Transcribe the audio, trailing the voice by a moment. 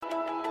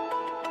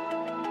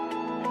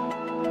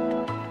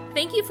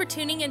Thank you for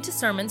tuning into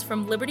sermons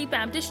from Liberty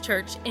Baptist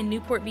Church in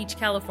Newport Beach,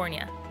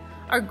 California.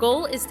 Our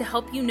goal is to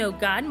help you know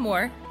God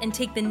more and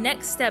take the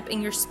next step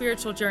in your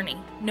spiritual journey,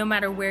 no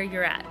matter where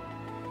you're at.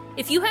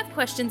 If you have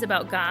questions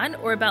about God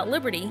or about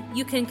Liberty,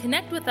 you can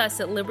connect with us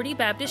at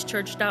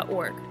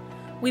libertybaptistchurch.org.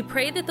 We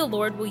pray that the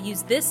Lord will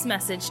use this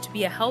message to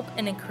be a help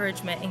and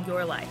encouragement in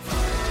your life.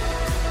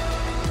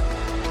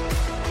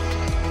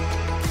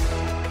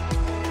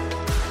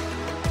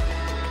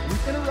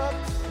 We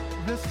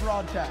interrupt this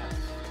broadcast.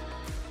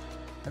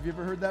 Have you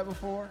ever heard that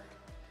before?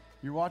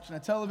 You're watching a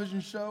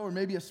television show or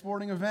maybe a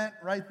sporting event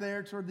right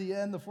there toward the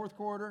end, the fourth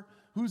quarter.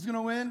 Who's going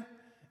to win?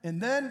 And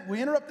then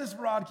we interrupt this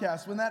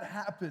broadcast. When that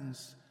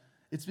happens,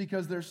 it's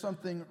because there's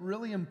something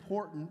really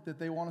important that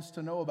they want us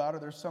to know about, or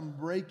there's some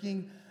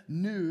breaking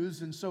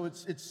news. And so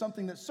it's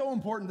something that's so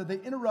important that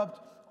they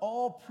interrupt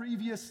all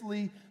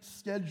previously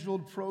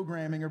scheduled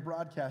programming or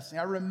broadcasting.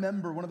 I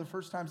remember one of the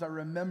first times I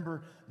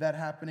remember that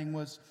happening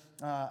was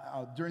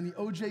during the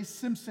O.J.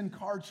 Simpson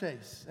car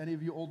chase. Any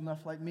of you old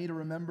enough like me to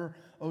remember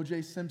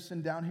O.J.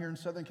 Simpson down here in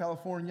Southern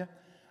California?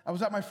 I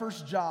was at my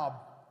first job,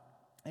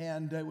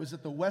 and it was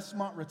at the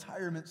Westmont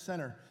Retirement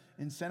Center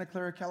in Santa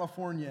Clara,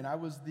 California, and I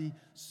was the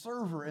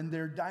server in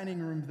their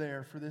dining room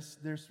there for this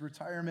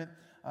retirement,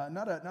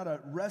 not a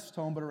rest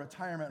home, but a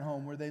retirement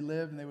home where they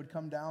lived, and they would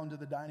come down to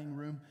the dining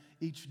room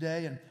each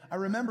day. And I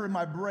remember in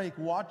my break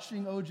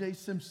watching O.J.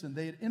 Simpson.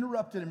 They had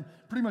interrupted him.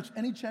 Pretty much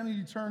any channel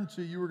you turned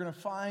to, you were going to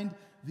find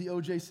the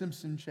O.J.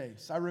 Simpson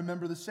chase. I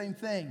remember the same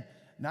thing,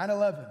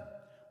 9/11.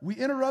 We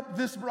interrupt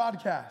this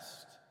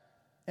broadcast,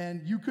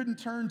 and you couldn't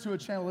turn to a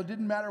channel. It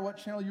didn't matter what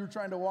channel you were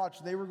trying to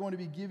watch. They were going to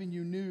be giving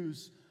you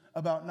news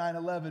about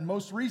 9/11.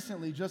 Most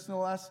recently, just in the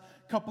last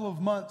couple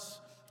of months,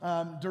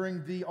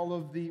 during all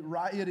of the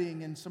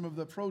rioting and some of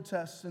the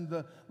protests and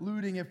the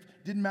looting, it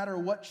didn't matter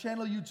what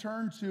channel you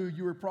turned to,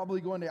 you were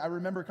probably going to. I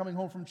remember coming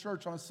home from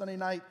church on a Sunday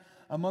night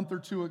a month or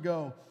two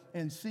ago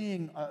and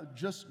seeing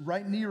just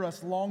right near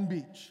us, Long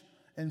Beach,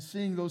 and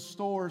seeing those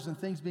stores and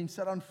things being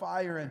set on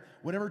fire, and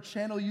whatever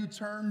channel you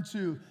turned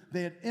to,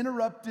 they had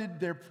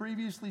interrupted their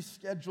previously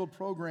scheduled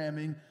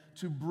programming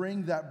to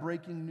bring that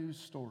breaking news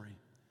story.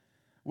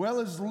 Well,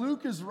 as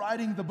Luke is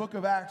writing the book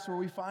of Acts, where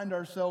we find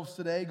ourselves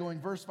today, going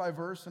verse by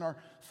verse in our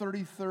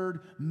 33rd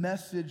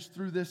message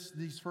through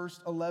these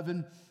first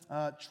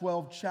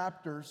 12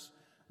 chapters,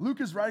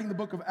 Luke is writing the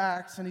book of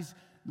Acts, and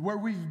where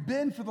we've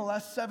been for the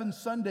last 7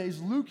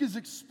 Sundays. Luke is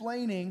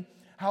explaining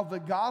how the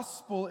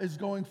gospel is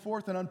going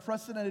forth in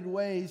unprecedented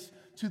ways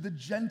to the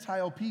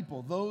Gentile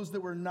people, those that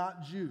were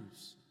not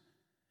Jews.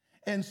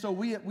 And so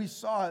we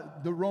saw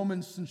the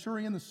Roman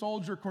centurion, the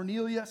soldier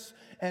Cornelius,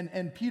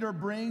 and Peter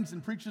brings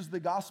and preaches the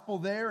gospel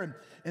there.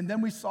 And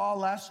then we saw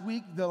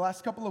the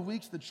last couple of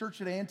weeks, the church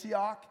at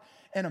Antioch,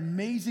 and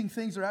amazing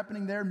things are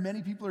happening there.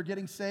 Many people are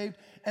getting saved.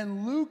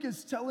 And Luke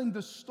is telling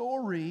the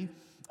story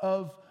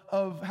of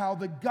how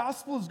the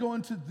gospel is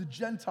going to the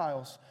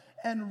Gentiles.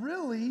 And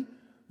really,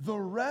 the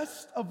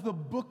rest of the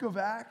book of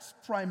Acts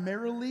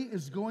primarily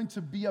is going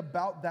to be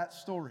about that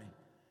story.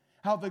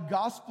 How the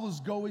gospel is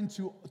going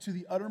to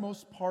the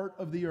uttermost part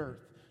of the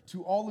earth,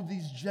 to all of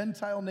these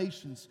Gentile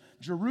nations.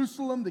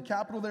 Jerusalem, the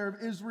capital there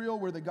of Israel,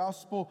 where the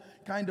gospel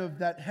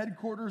that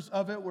headquarters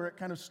of it, where it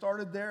kind of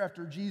started there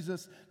after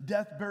Jesus'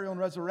 death, burial,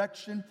 and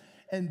resurrection.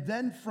 And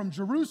then from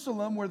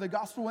Jerusalem, where the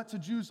gospel went to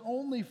Jews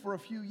only for a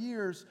few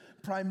years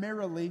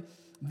primarily,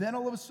 then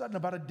all of a sudden,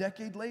 about a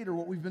decade later,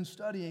 what we've been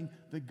studying,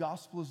 the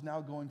gospel is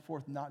now going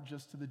forth not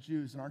just to the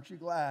Jews. And aren't you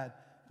glad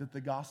that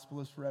the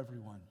gospel is for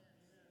everyone?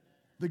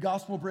 The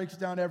gospel breaks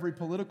down every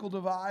political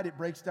divide. It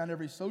breaks down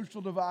every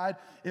social divide.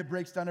 It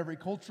breaks down every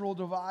cultural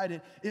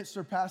divide. It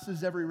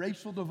surpasses every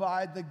racial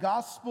divide. The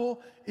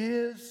gospel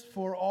is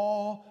for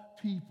all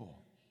people.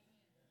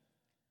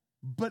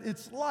 But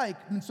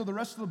so the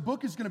rest of the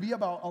book is going to be a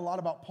lot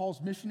about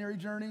Paul's missionary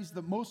journeys.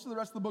 Most of the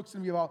rest of the book is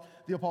going to be about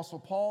the Apostle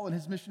Paul and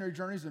his missionary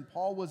journeys, and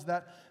Paul was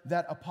that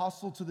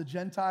apostle to the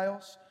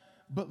Gentiles.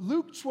 But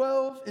Luke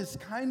 12 is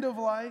kind of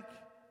like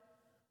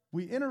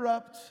we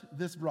interrupt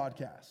this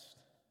broadcast.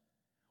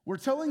 We're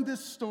telling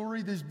this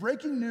story, this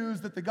breaking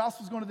news that the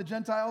gospel is going to the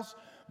Gentiles,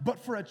 but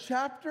for a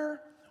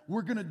chapter,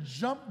 we're going to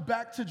jump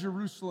back to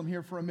Jerusalem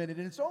here for a minute.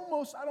 And it's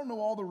almost, I don't know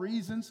all the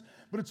reasons,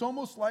 but it's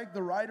almost like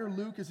the writer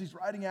Luke, as he's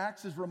writing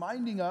Acts, is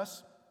reminding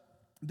us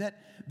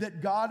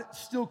that God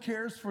still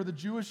cares for the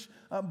Jewish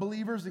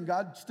believers, and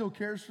God still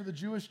cares for the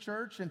Jewish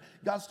church, and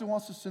God still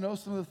wants us to know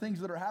some of the things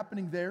that are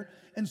happening there.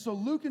 And so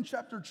Luke in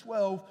chapter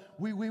 12,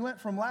 we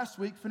went from last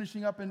week,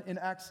 finishing up in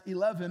Acts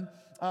 11,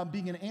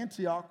 being in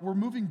Antioch. We're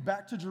moving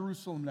back to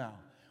Jerusalem now.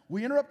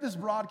 We interrupt this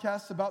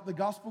broadcast about the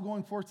gospel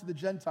going forth to the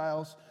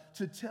Gentiles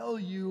to tell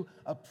you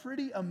a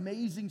pretty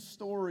amazing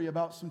story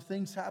about some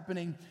things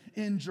happening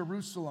in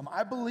Jerusalem.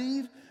 I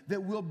believe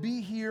that we'll be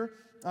here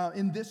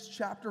in this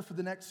chapter for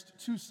the next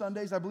 2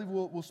 Sundays. I believe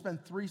we'll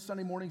spend 3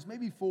 Sunday mornings,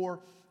 maybe 4,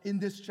 in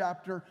this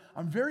chapter.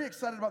 I'm very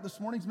excited about this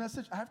morning's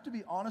message. I have to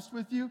be honest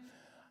with you.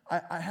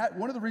 I had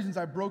one of the reasons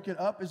I broke it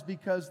up is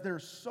because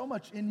there's so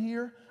much in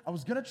here. I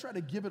was going to try to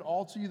give it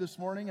all to you this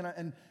morning,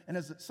 and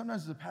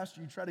sometimes as a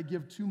pastor, you try to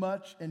give too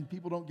much and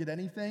people don't get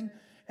anything.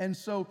 And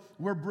so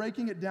we're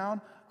breaking it down.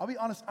 I'll be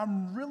honest,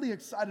 I'm really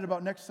excited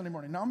about next Sunday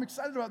morning. Now, I'm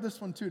excited about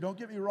this one too. Don't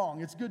get me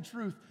wrong. It's good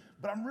truth.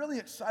 But I'm really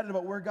excited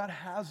about where God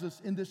has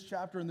us in this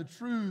chapter and the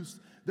truths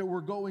that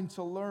we're going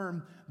to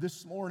learn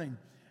this morning.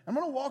 I'm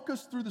going to walk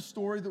us through the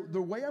story.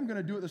 The way I'm going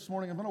to do it this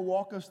morning, I'm going to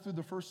walk us through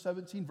the first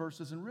 17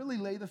 verses and really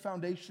lay the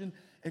foundation,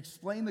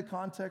 explain the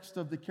context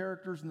of the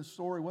characters and the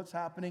story, what's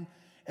happening.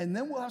 And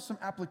then we'll have some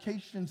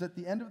applications at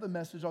the end of the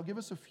message. I'll give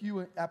us a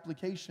few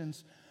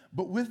applications.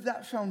 But with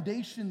that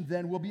foundation,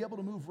 then, we'll be able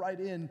to move right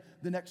in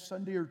the next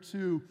Sunday or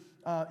two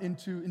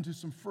into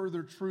some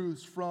further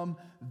truths from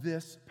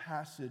this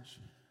passage.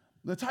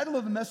 The title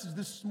of the message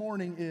this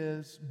morning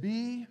is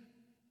Be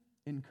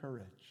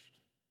Encouraged.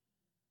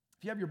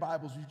 If you have your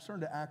Bibles, you turn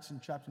to Acts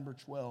in chapter number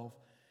 12.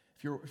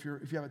 If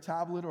you have a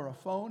tablet or a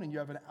phone and you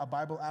have a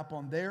Bible app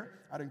on there,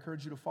 I'd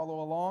encourage you to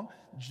follow along.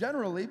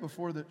 Generally,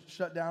 before the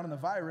shutdown and the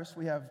virus,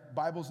 we have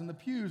Bibles in the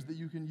pews that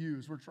you can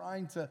use. We're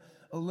trying to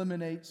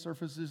eliminate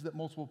surfaces that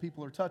multiple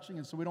people are touching,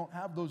 and so we don't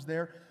have those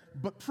there.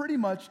 But pretty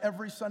much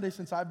every Sunday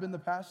since I've been the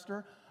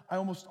pastor, I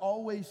almost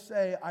always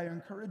say, I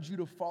encourage you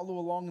to follow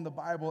along in the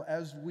Bible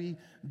as we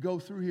go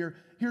through here.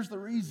 Here's the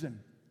reason.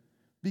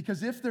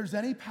 Because if there's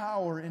any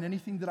power in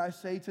anything that I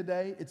say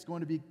today, it's going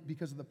to be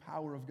because of the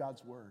power of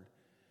God's Word.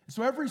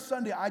 So every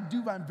Sunday, I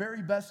do my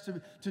very best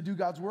to do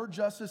God's Word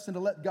justice and to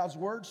let God's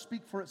Word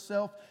speak for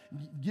itself,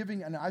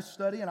 and I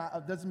study, and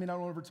it doesn't mean I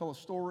don't ever tell a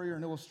story or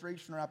an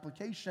illustration or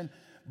application,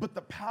 but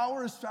the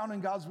power is found in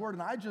God's Word,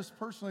 and I just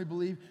personally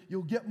believe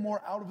you'll get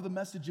more out of the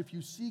message if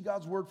you see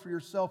God's Word for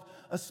yourself,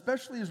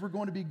 especially as we're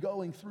going to be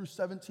going through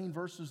 17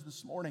 verses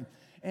this morning.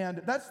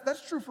 And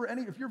that's true for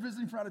if you're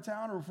visiting from out of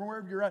town or from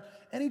wherever you're at,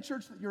 any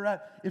church that you're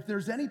at, if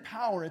there's any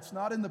power, it's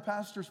not in the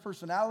pastor's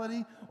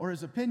personality or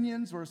his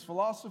opinions or his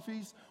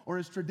philosophies or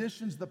his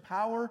traditions. The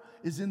power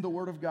is in the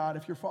Word of God.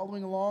 If you're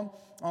following along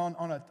on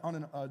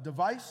a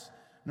device,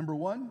 number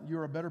one,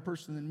 you're a better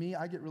person than me.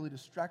 I get really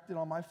distracted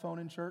on my phone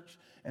in church,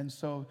 and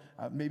so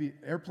maybe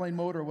airplane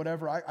mode or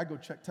whatever, I go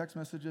check text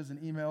messages and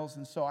emails,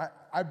 and so I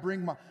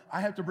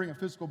have to bring a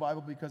physical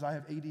Bible because I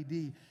have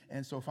ADD,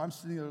 and so if I'm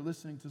sitting there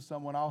listening to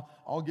someone,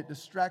 I'll get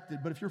distracted.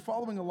 But if you're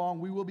following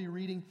along, we will be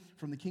reading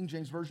from the King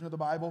James Version of the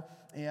Bible,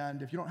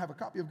 and if you don't have a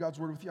copy of God's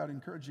Word with you, I'd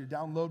encourage you to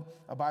download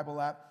a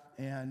Bible app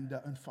and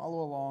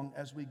follow along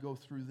as we go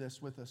through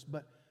this with us.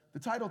 But the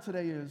title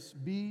today is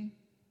Be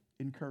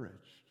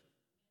Encouraged.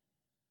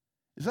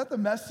 Is that the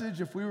message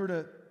if we were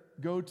to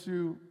go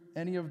to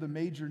any of the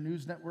major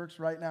news networks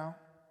right now?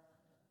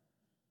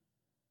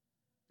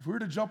 If we were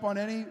to jump on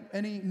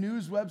any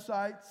news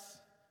websites,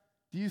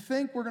 do you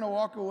think we're going to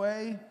walk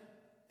away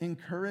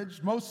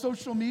encouraged? Most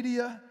social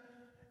media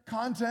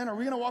content, are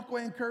we going to walk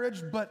away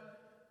encouraged? But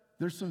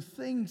there's some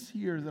things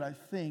here that I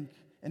think,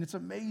 and it's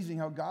amazing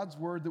how God's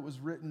Word that was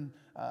written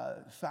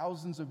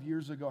thousands of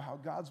years ago, how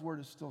God's Word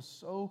is still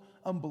so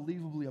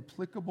unbelievably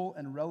applicable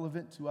and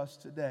relevant to us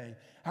today.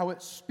 How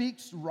it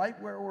speaks right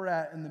where we're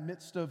at in the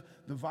midst of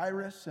the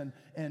virus and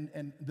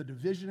the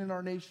division in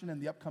our nation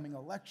and the upcoming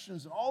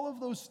elections and all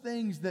of those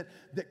things that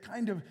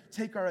kind of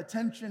take our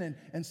attention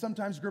and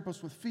sometimes grip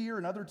us with fear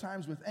and other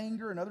times with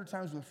anger and other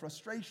times with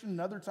frustration and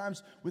other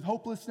times with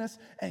hopelessness.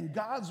 And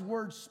God's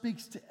Word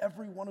speaks to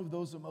every one of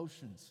those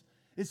emotions.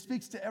 It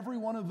speaks to every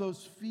one of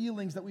those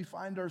feelings that we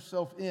find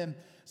ourselves in.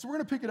 So we're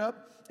going to pick it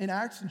up in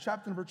Acts in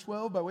chapter number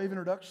 12 by way of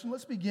introduction.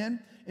 Let's begin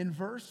in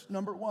verse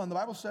number 1. The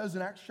Bible says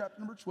in Acts chapter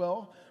number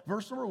 12,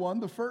 verse number 1,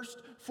 the first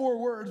four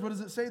words, what does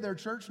it say there,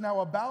 church?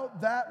 Now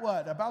about that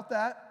what? About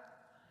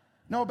that?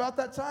 Now about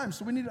that time.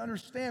 So we need to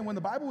understand when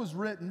the Bible was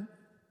written,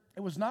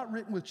 it was not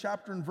written with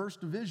chapter and verse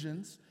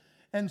divisions.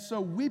 And so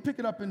we pick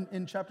it up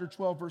in chapter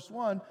 12, verse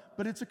 1,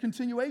 but it's a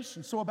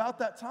continuation. So about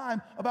that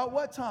time, about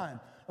what time?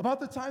 About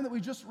the time that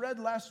we just read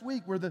last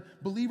week where the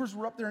believers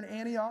were up there in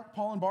Antioch.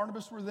 Paul and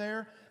Barnabas were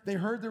there. They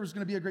heard there was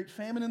going to be a great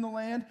famine in the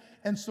land.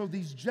 And so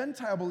these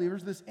Gentile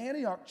believers, this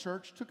Antioch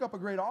church, took up a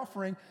great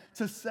offering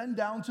to send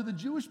down to the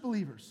Jewish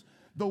believers.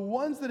 The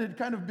ones that had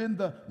kind of been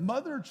the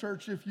mother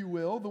church, if you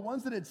will, the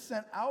ones that had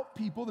sent out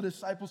people, the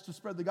disciples, to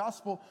spread the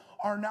gospel,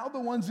 are now the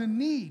ones in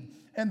need.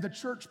 And the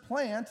church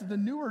plant, the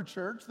newer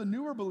church, the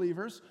newer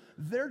believers,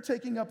 they're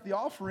taking up the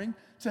offering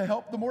to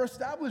help the more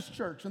established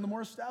church and the more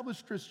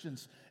established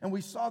Christians. And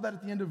we saw that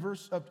at the end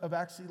of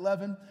Acts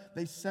 11.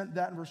 They sent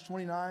that in verse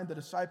 29. The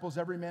disciples,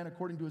 every man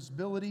according to his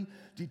ability,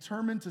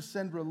 determined to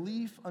send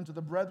relief unto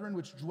the brethren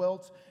which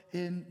dwelt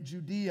in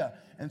Judea.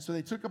 And so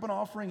they took up an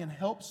offering and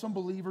helped some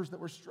believers that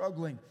were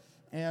struggling.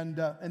 And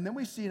then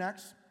we see in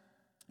Acts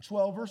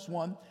 12, verse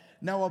 1,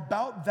 now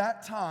about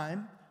that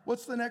time,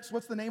 what's the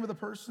name of the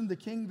person, the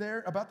king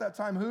there? About that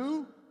time,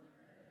 who?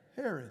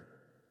 Herod.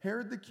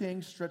 Herod the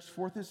king stretched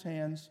forth his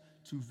hands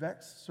to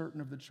vex certain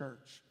of the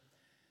church.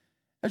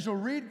 As you'll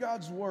read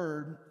God's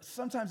word,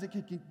 sometimes it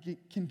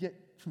can get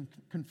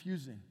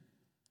confusing.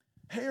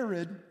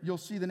 Herod, you'll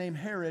see the name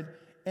Herod,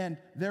 and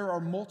there are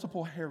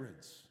multiple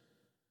Herods.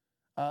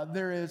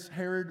 There is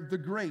Herod the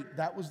Great.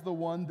 That was the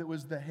one that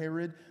was the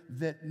Herod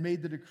that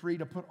made the decree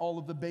to put all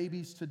of the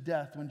babies to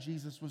death when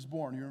Jesus was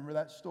born. You remember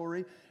that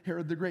story?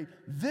 Herod the Great.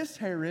 This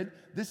Herod,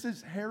 this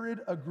is Herod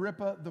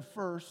Agrippa the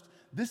First.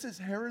 This is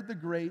Herod the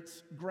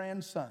Great's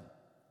grandson.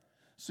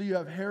 So you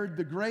have Herod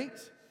the Great,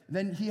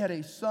 then he had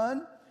a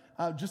son,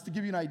 just to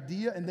give you an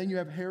idea, and then you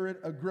have Herod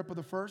Agrippa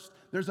the First.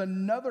 There's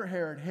another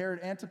Herod, Herod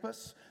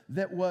Antipas,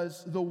 that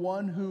was the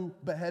one who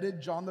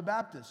beheaded John the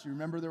Baptist. You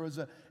remember there was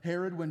a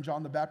Herod when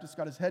John the Baptist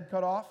got his head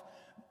cut off?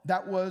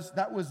 That was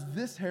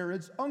this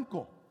Herod's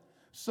uncle.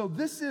 So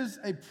this is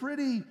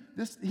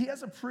he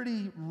has a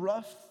pretty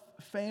rough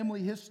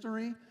family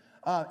history,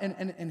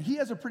 and he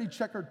has a pretty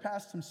checkered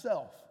past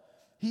himself.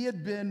 He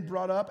had been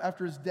brought up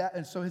after his dad,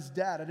 and so his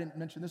dad, I didn't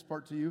mention this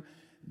part to you,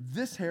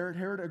 this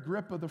Herod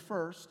Agrippa the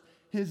First,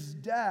 his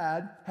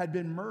dad had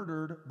been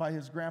murdered by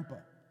his grandpa.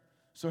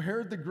 So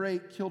Herod the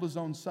Great killed his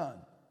own son.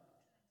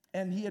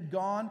 And he was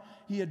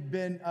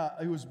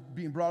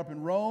being brought up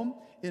in Rome.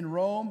 In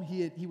Rome,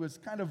 he was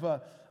kind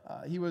of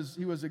he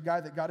was a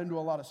guy that got into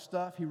a lot of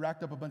stuff. He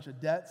racked up a bunch of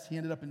debts. He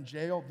ended up in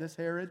jail. This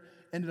Herod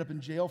ended up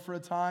in jail for a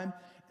time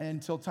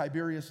until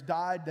Tiberius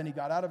died. Then he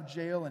got out of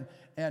jail,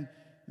 and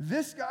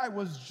this guy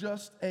was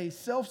just a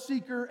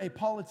self-seeker, a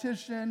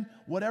politician,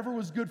 whatever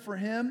was good for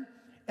him.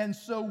 And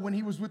so when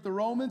he was with the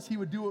Romans, he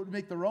would do what would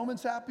make the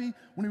Romans happy.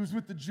 When he was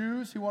with the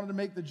Jews, he wanted to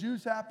make the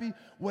Jews happy.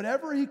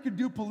 Whatever he could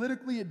do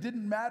politically, it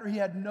didn't matter. He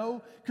had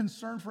no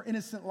concern for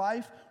innocent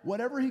life.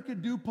 Whatever he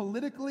could do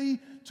politically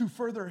to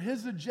further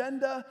his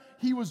agenda,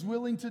 he was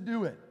willing to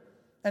do it.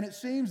 And it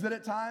seems that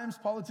at times,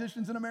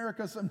 politicians in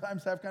America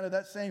sometimes have kind of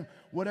that same,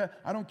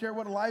 I don't care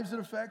what lives it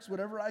affects,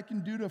 whatever I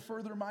can do to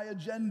further my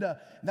agenda.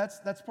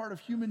 That's part of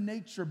human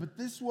nature. But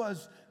this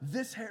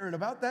Herod,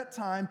 about that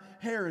time,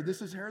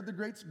 this is Herod the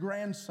Great's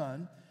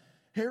grandson.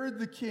 Herod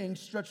the king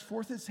stretched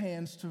forth his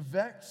hands to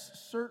vex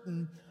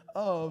certain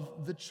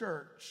of the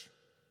church.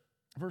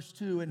 Verse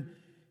 2, and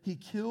he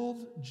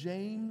killed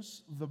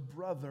James, the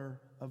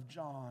brother of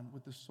John,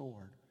 with the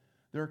sword.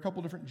 There are a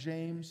couple different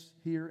James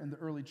here in the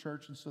early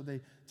church, and so they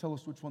tell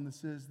us which one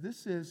this is.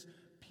 This is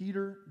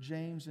Peter,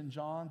 James, and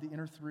John, the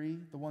inner three,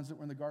 the ones that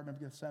were in the Garden of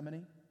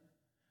Gethsemane.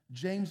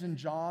 James and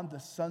John, the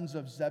sons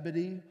of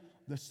Zebedee,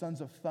 the sons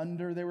of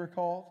thunder, they were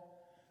called.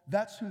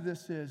 That's who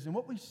this is. And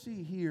what we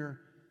see here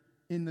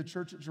in the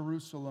church at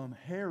Jerusalem,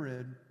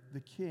 Herod,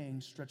 the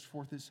king, stretched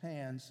forth his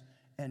hands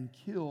and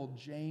killed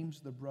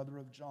James, the brother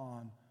of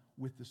John,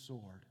 with the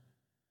sword.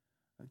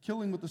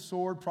 Killing with the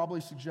sword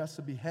probably suggests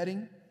a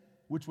beheading,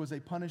 which was a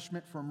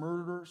punishment for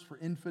murderers, for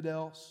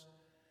infidels.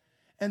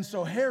 And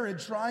so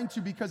Herod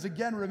because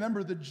again,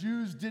 remember, the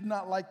Jews did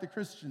not like the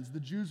Christians.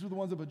 The Jews were the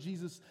ones that put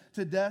Jesus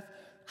to death.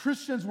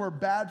 Christians were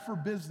bad for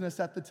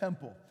business at the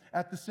temple,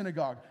 at the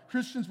synagogue.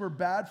 Christians were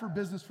bad for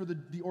business for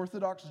the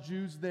Orthodox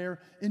Jews there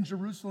in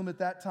Jerusalem at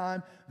that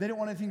time. They didn't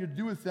want anything to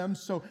do with them.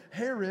 So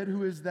Herod,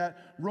 who is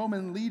that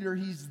Roman leader,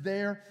 he's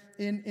there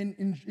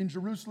in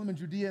Jerusalem and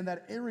Judea, in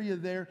that area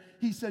there.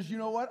 He says, you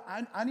know what?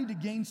 I need to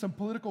gain some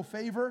political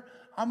favor.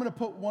 I'm going to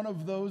put one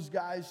of those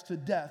guys to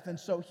death. And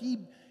so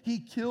he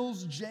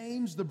kills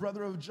James, the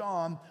brother of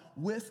John,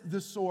 with the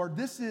sword.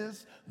 This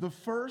is the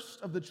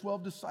first of the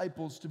 12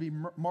 disciples to be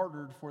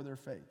martyred for their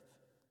faith.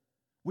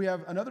 We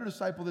have another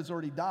disciple that's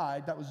already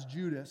died. That was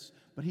Judas,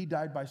 but he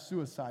died by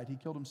suicide. He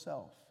killed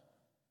himself.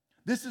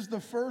 This is the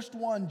first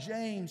one,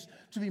 James,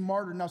 to be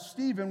martyred. Now,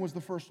 Stephen was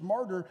the first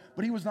martyr,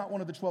 but he was not one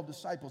of the 12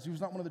 disciples. He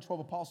was not one of the 12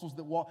 apostles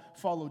that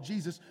followed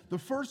Jesus. The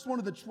first one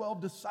of the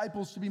 12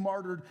 disciples to be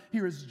martyred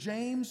here is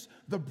James,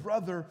 the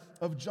brother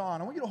of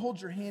John. I want you to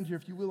hold your hand here,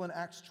 if you will, in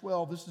Acts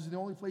 12. This is the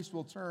only place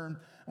we'll turn.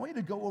 I want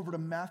you to go over to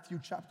Matthew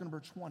chapter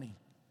number 20. I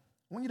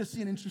want you to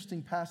see an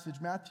interesting passage.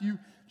 Matthew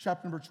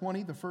chapter number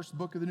 20, the first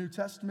book of the New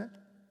Testament.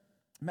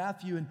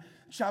 Matthew in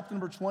chapter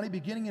number 20,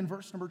 beginning in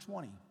verse number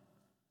 20.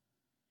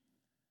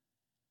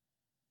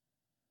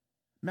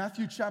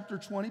 Matthew chapter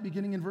 20,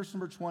 beginning in verse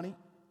number 20.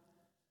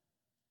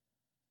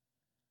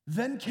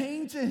 Then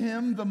came to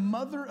him the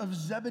mother of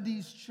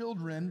Zebedee's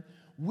children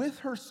with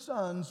her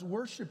sons,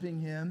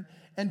 worshiping him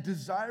and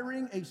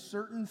desiring a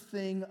certain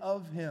thing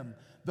of him.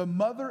 The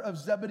mother of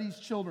Zebedee's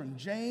children,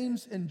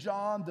 James and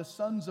John, the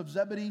sons of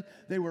Zebedee,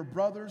 they were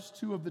brothers,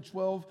 2 of the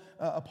 12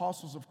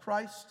 apostles of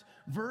Christ.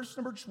 Verse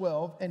number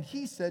 12, and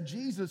he said,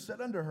 Jesus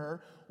said unto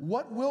her,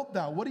 what wilt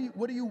thou? What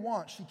do you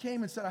want? She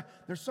came and said,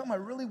 there's something I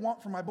really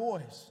want for my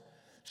boys.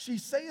 She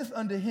saith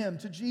unto him,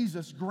 to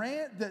Jesus,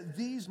 grant that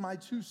these my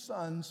 2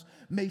 sons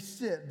may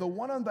sit, the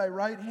one on thy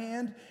right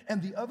hand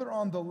and the other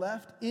on the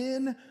left,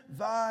 in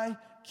thy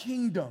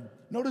kingdom.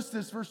 Notice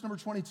this, verse number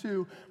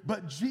 22.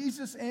 But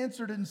Jesus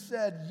answered and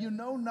said, you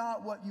know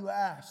not what you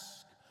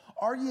ask.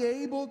 Are ye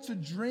able to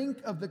drink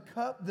of the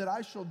cup that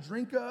I shall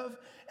drink of,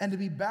 and to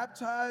be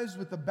baptized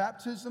with the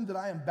baptism that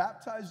I am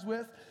baptized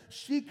with?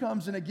 She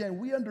comes, and again,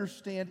 we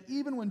understand,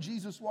 even when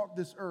Jesus walked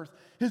this earth,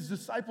 his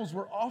disciples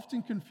were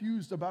often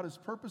confused about his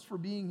purpose for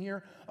being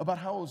here, about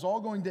how it was all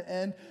going to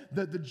end.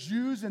 The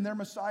Jews and their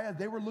Messiah,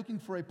 they were looking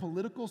for a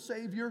political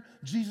savior.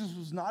 Jesus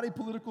was not a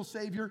political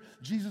savior.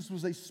 Jesus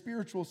was a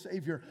spiritual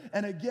savior.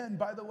 And again,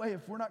 by the way,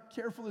 if we're not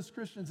careful as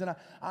Christians, and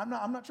I'm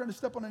not trying to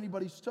step on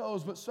anybody's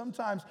toes, but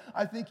sometimes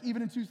I think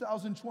even in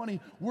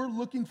 2020, we're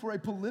looking for a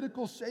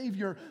political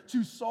savior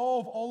to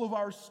solve all of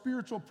our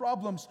spiritual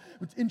problems.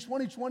 In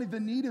 2020, the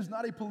need is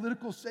not a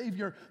political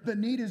savior. The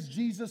need is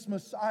Jesus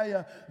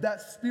Messiah,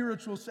 that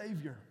spiritual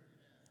savior.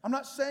 I'm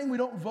not saying we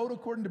don't vote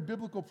according to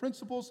biblical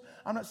principles.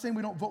 I'm not saying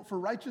we don't vote for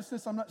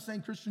righteousness. I'm not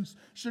saying Christians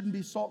shouldn't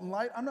be salt and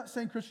light. I'm not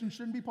saying Christians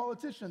shouldn't be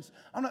politicians.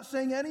 I'm not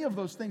saying any of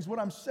those things. What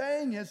I'm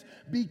saying is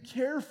be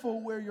careful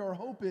where your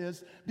hope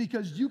is,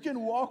 because you can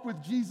walk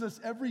with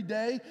Jesus every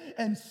day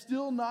and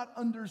still not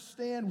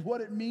understand what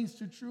it means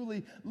to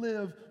truly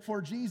live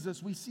for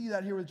Jesus. We see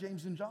that here with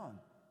James and John.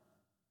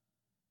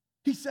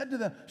 He said to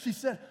them, she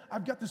said,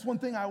 I've got this one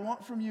thing I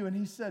want from you. And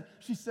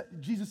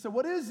Jesus said,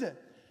 what is it?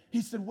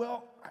 He said,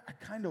 well,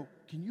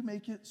 can you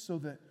make it so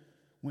that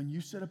when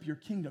you set up your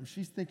kingdom,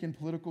 she's thinking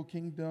political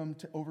kingdom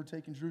to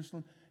overtaking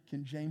Jerusalem,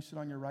 can James sit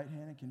on your right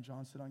hand and can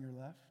John sit on your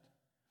left?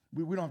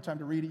 We don't have time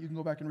to read it. You can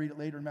go back and read it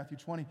later in Matthew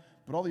 20.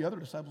 But all the other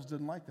disciples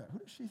didn't like that. Who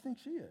does she think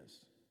she is?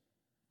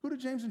 Who do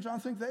James and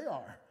John think they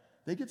are?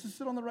 They get to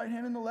sit on the right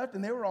hand and the left,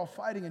 and they were all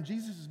fighting. And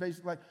Jesus is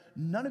basically like,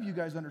 none of you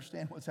guys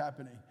understand what's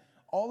happening.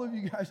 All of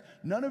you guys,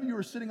 none of you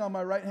are sitting on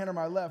my right hand or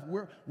my left.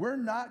 We're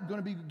not going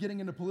to be getting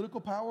into political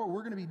power.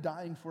 We're going to be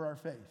dying for our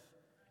faith.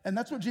 And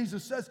that's what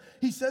Jesus says.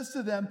 He says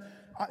to them,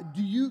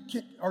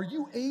 are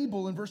you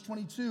able, in verse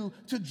 22,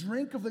 to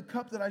drink of the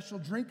cup that I shall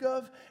drink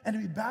of, and to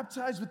be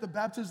baptized with the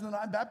baptism that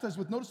I'm baptized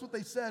with? Notice what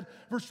they said,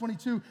 verse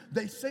 22.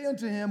 They say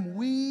unto him,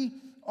 we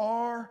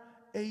are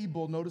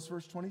able. Notice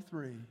verse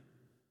 23.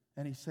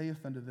 And he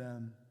saith unto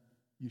them,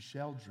 you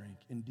shall drink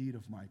indeed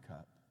of my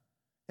cup,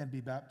 and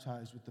be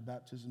baptized with the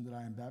baptism that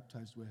I am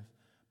baptized with.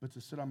 But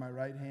to sit on my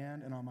right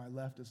hand and on my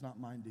left is not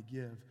mine to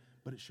give,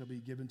 but it shall be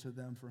given to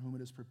them for whom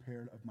it is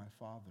prepared of my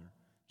Father.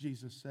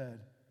 Jesus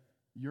said,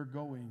 you're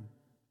going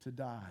to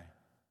die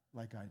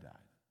like I died.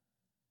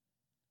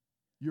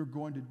 You're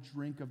going to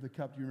drink of the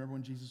cup. Do you remember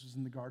when Jesus was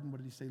in the garden? What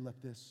did he say?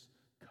 Let this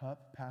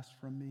cup pass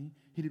from me.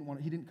 He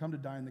didn't come to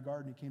die in the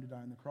garden. He came to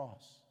die on the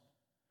cross.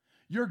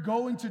 You're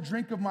going to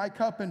drink of my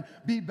cup and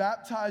be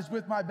baptized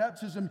with my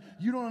baptism.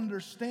 You don't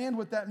understand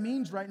what that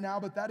means right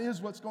now, but that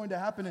is what's going to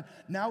happen. And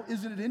now,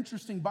 isn't it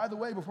interesting? By the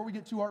way, before we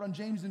get too hard on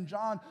James and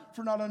John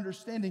for not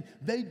understanding,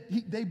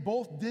 they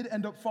both did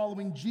end up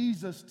following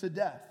Jesus to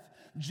death.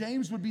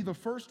 James would be the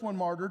first one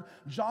martyred.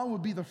 John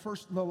would be the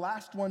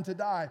last one to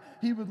die.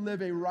 He would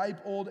live a ripe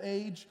old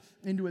age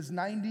into his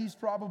 90s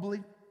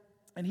probably.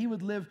 And he would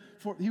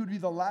be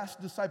the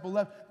last disciple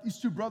left. These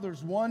two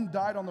brothers, one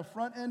died on the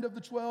front end of the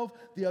 12,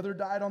 the other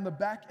died on the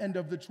back end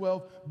of the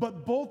 12,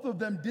 but both of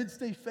them did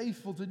stay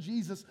faithful to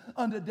Jesus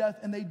unto death,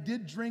 and they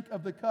did drink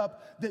of the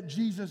cup that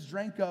Jesus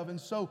drank of.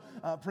 And so,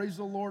 praise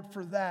the Lord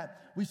for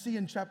that. We see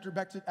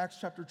back to Acts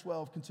chapter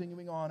 12,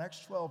 continuing on, Acts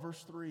 12,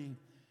 verse 3.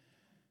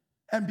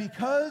 And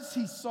because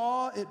he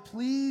saw it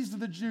pleased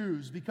the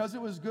Jews, because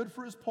it was good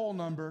for his poll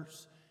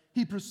numbers,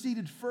 he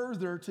proceeded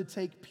further to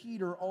take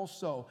Peter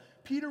also.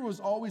 Peter was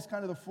always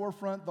kind of the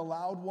forefront, the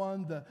loud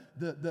one,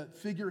 the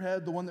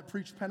figurehead, the one that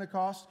preached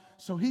Pentecost.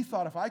 So he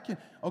thought, if I can,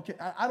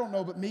 I don't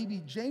know, but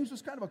maybe James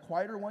was kind of a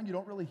quieter one you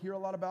don't really hear a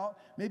lot about.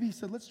 Maybe he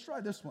said, let's try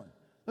this one.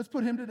 Let's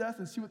put him to death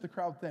and see what the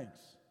crowd thinks.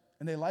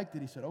 And they liked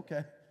it. He said,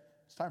 okay,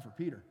 it's time for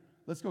Peter.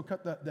 Let's go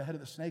cut the head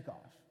of the snake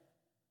off.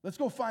 Let's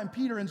go find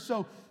Peter. And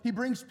so he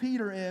brings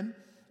Peter in.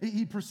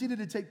 He proceeded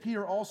to take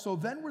Peter also.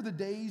 Then were the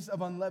days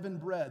of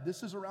unleavened bread.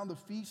 This is around the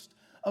feast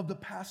of the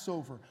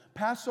Passover.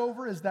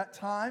 Passover is that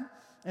time,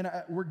 and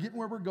we're getting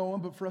where we're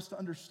going, but for us to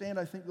understand,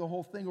 I think, the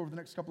whole thing over the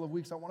next couple of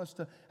weeks, I want us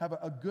to have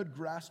a good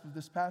grasp of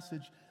this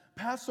passage.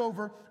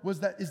 Passover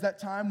is that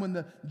time when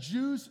the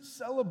Jews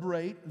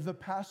celebrate the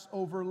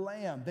Passover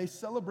lamb. They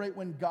celebrate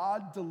when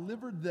God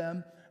delivered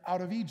them out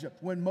of Egypt.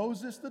 When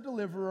Moses, the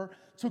deliverer,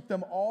 took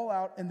them all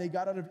out and they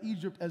got out of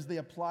Egypt as they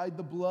applied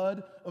the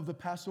blood of the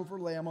Passover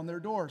lamb on their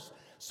doors.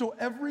 So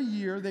every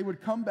year they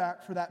would come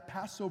back for that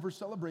Passover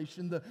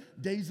celebration, the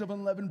days of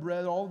unleavened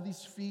bread, all of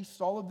these feasts,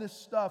 all of this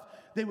stuff.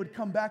 They would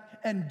come back,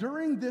 and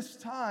during this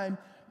time,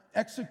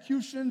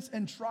 executions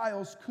and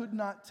trials could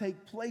not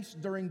take place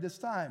during this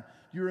time.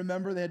 You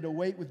remember they had to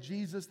wait with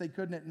Jesus. They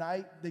couldn't at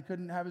night. They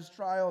couldn't have his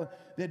trial.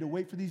 They had to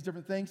wait for these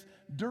different things.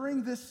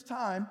 During this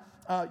time,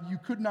 you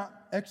could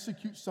not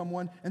execute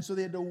someone, and so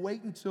they had to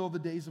wait until the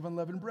days of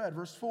unleavened bread.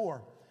 Verse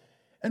 4,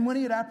 and when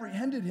he had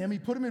apprehended him, he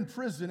put him in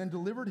prison and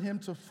delivered him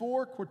to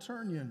 4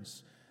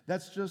 quaternions.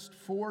 That's just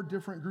 4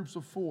 different groups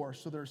of 4.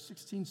 So there are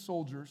 16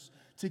 soldiers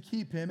to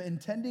keep him,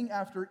 intending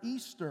after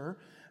Easter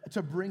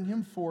to bring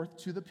him forth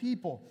to the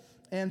people.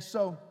 And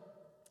so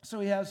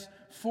he has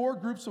 4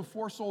 groups of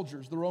 4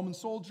 soldiers. The Roman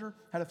soldier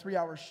had a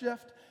 3-hour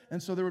shift.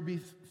 And so there would be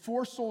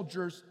 4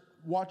 soldiers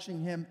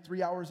watching him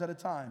 3 hours at a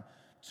time.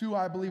 2,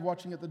 I believe,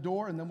 watching at the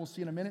door, and then we'll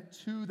see in a minute,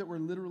 2 that were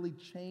literally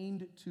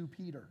chained to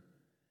Peter.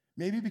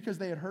 Maybe because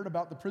they had heard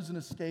about the prison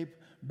escape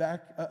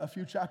back a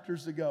few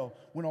chapters ago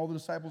when all the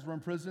disciples were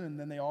in prison and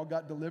then they all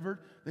got delivered.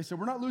 They said,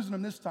 we're not losing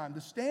him this time.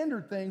 The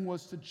standard thing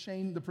was to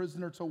chain the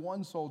prisoner to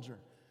 1 soldier.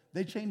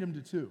 They chained him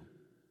to 2.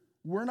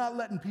 We're not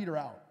letting Peter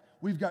out.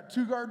 We've got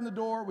 2 guarding the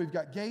door, we've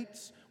got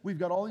gates, we've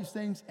got all these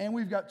things, and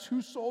we've got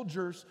 2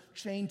 soldiers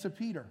chained to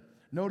Peter.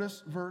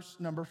 Notice verse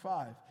number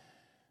 5.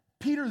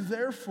 Peter,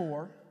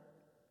 therefore,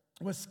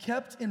 was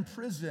kept in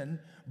prison,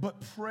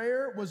 but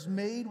prayer was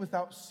made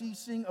without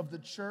ceasing of the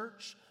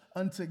church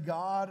unto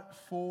God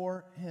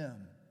for him.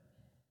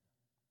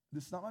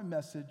 This is not my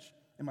message,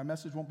 and my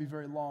message won't be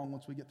very long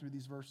once we get through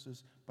these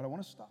verses, but I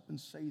want to stop and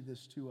say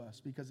this to us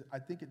because I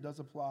think it does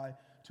apply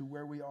to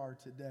where we are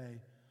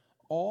today.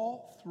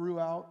 All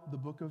throughout the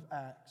book of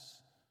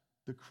Acts,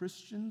 the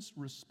Christians'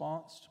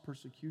 response to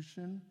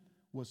persecution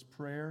was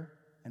prayer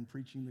and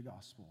preaching the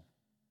gospel.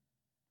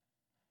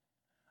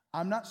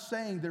 I'm not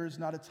saying there is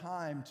not a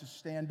time to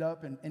stand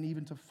up and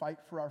even to fight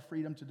for our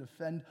freedom, to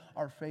defend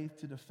our faith,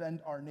 to defend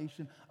our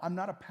nation. I'm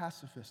not a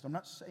pacifist. I'm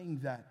not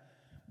saying that.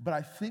 But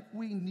I think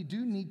we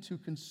do need to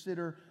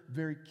consider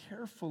very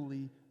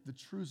carefully the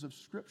truths of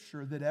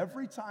Scripture, that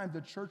every time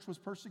the church was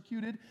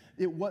persecuted,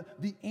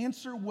 the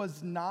answer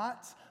was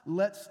not,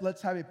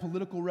 let's have a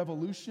political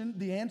revolution.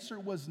 The answer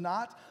was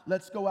not,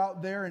 let's go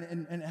out there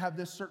and have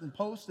this certain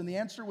post. And the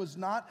answer was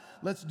not,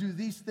 let's do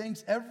these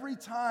things. Every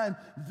time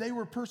they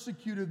were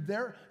persecuted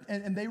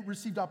and they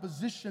received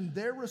opposition,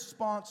 their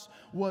response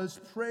was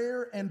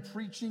prayer and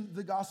preaching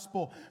the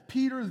gospel.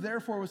 Peter,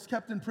 therefore, was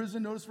kept in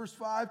prison. Notice verse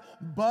 5,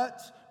 but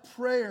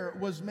prayer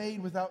was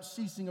made without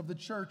ceasing of the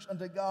church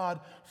unto God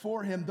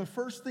for him. The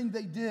first thing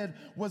they did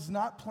was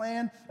not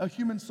plan a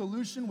human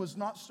solution, was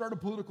not start a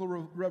political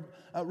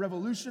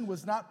revolution,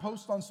 was not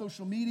post on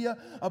social media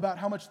about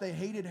how much they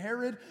hated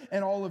Herod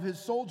and all of his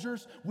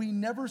soldiers. We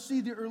never see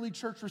the early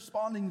church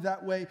responding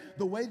that way.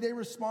 The way they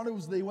responded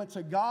was they went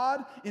to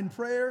God in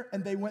prayer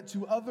and they went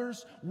to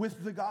others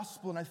with the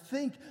gospel. And I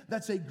think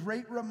that's a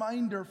great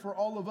reminder for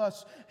all of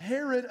us.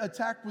 Herod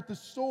attacked with the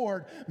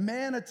sword.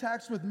 Man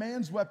attacks with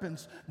man's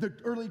weapons. The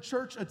early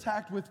church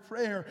attacked with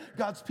prayer.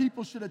 God's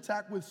people should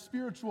attack with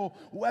spiritual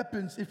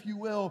weapons, if you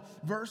will.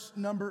 Verse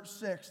number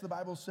 6, the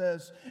Bible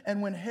says,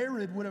 and when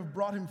Herod would have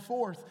brought him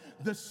forth,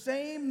 the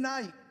same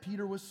night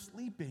Peter was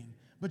sleeping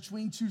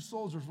between 2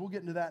 soldiers. We'll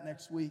get into that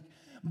next week.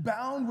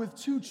 Bound with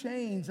 2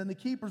 chains, and the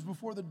keepers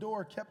before the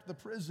door kept the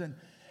prison.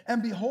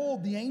 And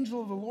behold, the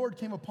angel of the Lord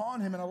came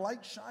upon him, and a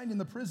light shined in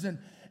the prison.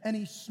 And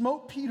he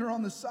smote Peter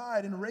on the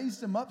side and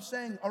raised him up,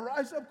 saying,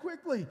 arise up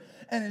quickly.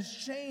 And his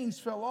chains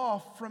fell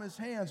off from his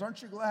hands.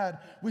 Aren't you glad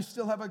we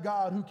still have a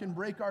God who can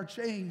break our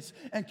chains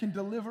and can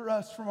deliver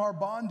us from our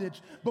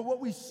bondage? But what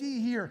we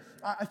see here,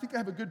 I think I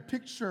have a good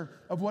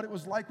picture of what it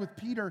was like with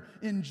Peter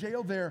in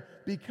jail there,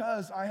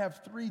 because I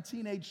have 3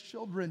 teenage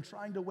children.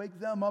 Trying to wake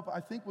them up,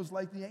 I think, was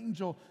like the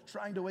angel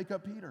trying to wake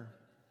up Peter.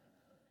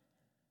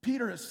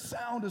 Peter is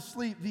sound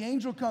asleep. The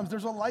angel comes.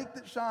 There's a light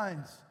that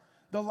shines.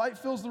 The light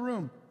fills the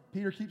room.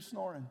 Peter keeps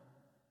snoring.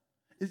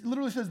 It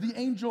literally says the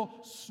angel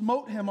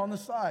smote him on the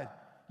side.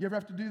 You ever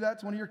have to do that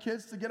to one of your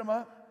kids to get them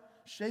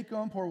up? Shake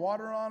them, pour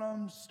water on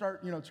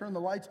them, turn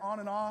the lights on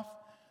and off.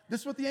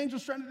 This is what the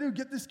angel's trying to do.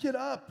 Get this kid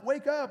up.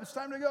 Wake up. It's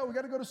time to go. We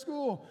got to go to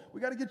school.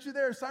 We got to get you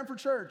there. It's time for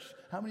church.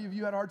 How many of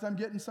you had a hard time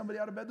getting somebody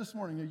out of bed this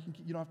morning?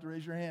 You don't have to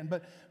raise your hand.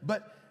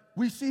 But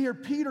we see here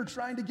Peter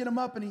trying to get him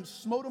up, and he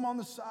smote him on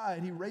the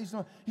side. He raised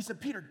him up. He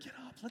said, Peter, get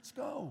up. Let's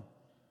go.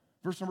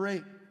 Verse number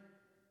 8.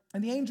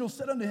 And the angel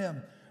said unto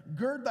him,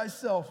 gird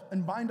thyself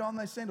and bind on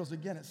thy sandals.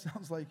 Again, it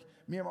sounds like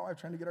me and my wife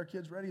trying to get our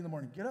kids ready in the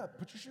morning. Get up,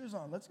 put your shoes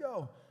on, let's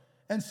go.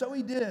 And so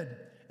he did.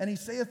 And he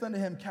saith unto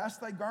him,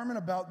 cast thy garment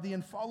about thee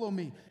and follow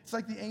me. It's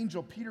like the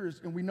angel. Peter is,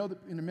 and we know that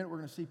in a minute we're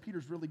going to see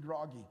Peter's really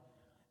groggy.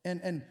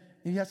 And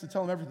he has to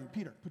tell him everything.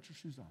 Peter, put your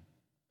shoes on.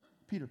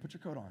 Peter, put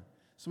your coat on.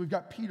 So we've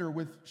got Peter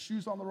with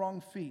shoes on the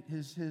wrong feet.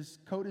 His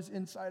coat is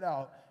inside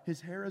out. His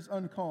hair is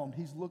uncombed.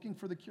 He's looking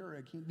for the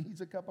Keurig. He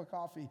needs a cup of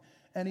coffee.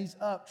 And he's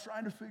up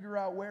trying to figure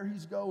out where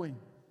he's going.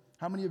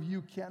 How many of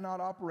you cannot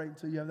operate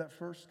until you have that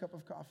first cup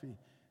of coffee?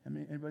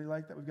 Anybody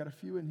like that? We've got a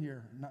few in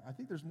here. I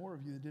think there's more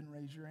of you that didn't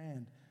raise your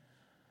hand.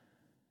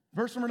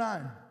 Verse number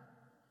 9.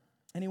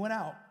 And he went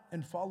out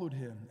and followed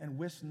him, and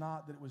wist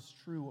not that it was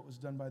true what was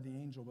done by the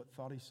angel, but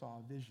thought he saw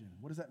a vision.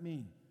 What does that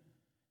mean?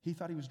 He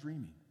thought he was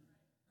dreaming.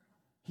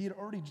 He had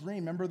already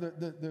dreamed. Remember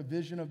the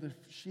vision of the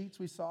sheets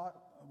we saw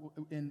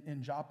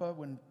in Joppa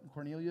when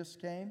Cornelius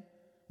came?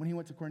 When he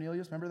went to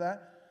Cornelius, remember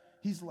that?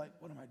 He's like,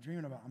 what am I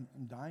dreaming about?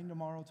 I'm dying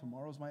tomorrow.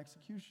 Tomorrow's my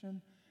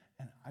execution.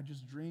 And I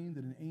just dreamed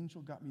that an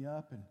angel got me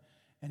up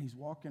And he's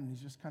walking,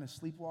 he's just kind of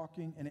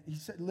sleepwalking. And he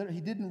said, literally,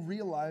 he didn't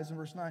realize in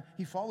verse 9,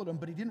 he followed him,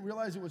 but he didn't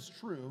realize it was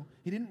true.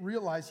 He didn't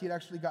realize he had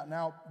actually gotten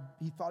out.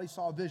 He thought he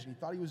saw a vision. He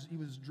thought he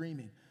was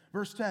dreaming.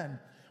 Verse 10,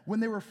 when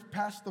they were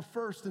past the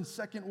first and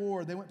second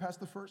ward, they went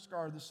past the first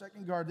guard, the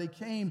second guard, they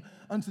came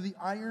unto the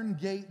iron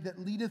gate that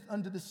leadeth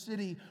unto the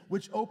city,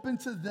 which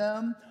opened to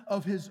them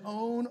of his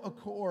own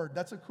accord.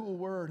 That's a cool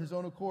word, his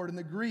own accord. In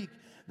the Greek,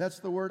 that's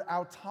the word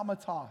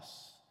automatos.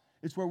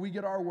 It's where we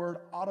get our word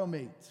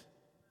automate.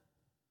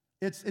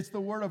 It's the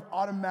word of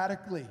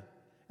automatically.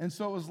 And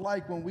so it was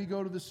like when we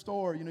go to the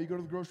store, you go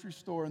to the grocery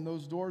store and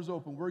those doors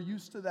open. We're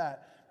used to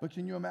that. But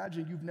can you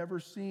imagine, you've never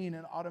seen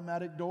an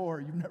automatic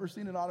door. You've never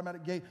seen an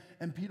automatic gate.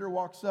 And Peter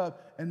walks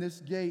up and this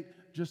gate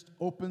just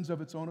opens of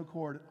its own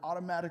accord. It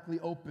automatically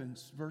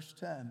opens. Verse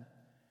 10.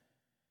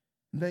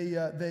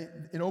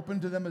 It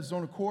opened to them of its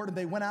own accord, and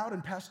they went out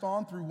and passed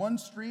on through one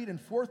street, and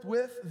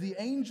forthwith the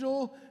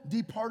angel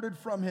departed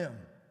from him.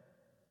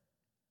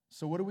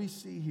 So what do we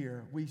see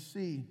here? We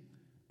see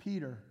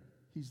Peter,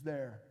 he's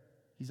there.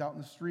 He's out in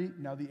the street.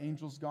 Now the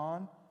angel's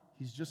gone.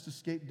 He's just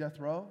escaped death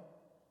row.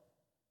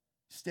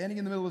 Standing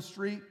in the middle of the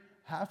street,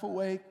 half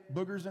awake,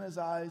 boogers in his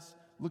eyes,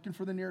 looking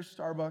for the nearest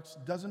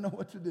Starbucks, doesn't know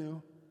what to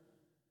do.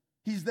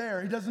 He's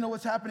there. He doesn't know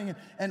what's happening.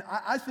 And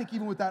I think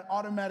even with that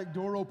automatic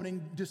door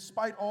opening,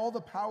 despite all the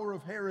power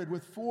of Herod,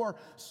 with 4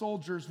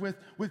 soldiers, with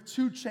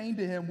 2 chained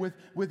to him,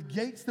 with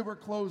gates that were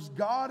closed,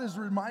 God is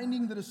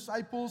reminding the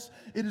disciples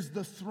it is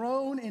the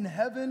throne in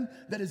heaven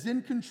that is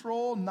in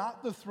control,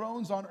 not the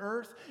thrones on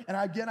earth. And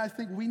again, I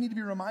think we need to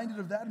be reminded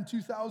of that in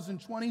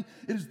 2020.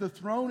 It is the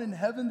throne in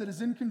heaven that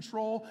is in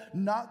control,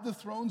 not the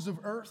thrones of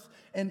earth.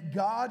 And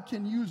God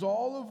can use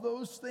all of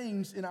those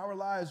things in our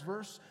lives.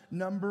 Verse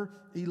number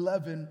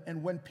 11.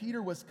 And when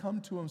Peter was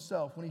come to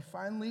himself, when he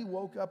finally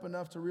woke up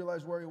enough to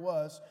realize where he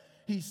was,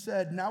 he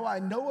said, now I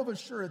know of a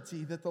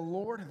surety that the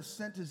Lord hath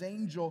sent his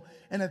angel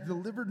and hath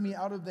delivered me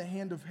out of the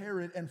hand of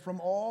Herod and from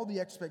all the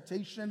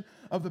expectation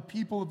of the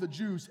people of the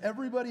Jews.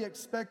 Everybody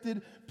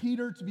expected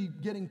Peter to be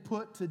getting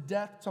put to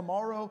death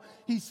tomorrow.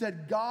 He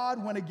said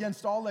God went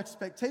against all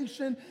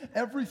expectation.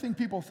 Everything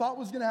people thought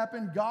was going to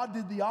happen, God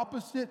did the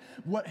opposite.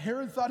 What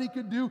Herod thought he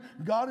could do,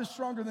 God is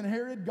stronger than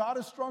Herod. God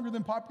is stronger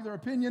than popular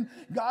opinion.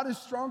 God is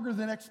stronger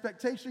than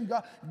expectation.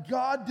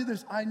 God did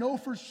this. I know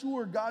for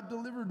sure God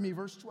delivered me.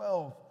 Verse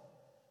 12.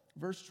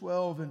 Verse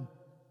 12, and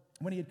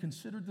when he had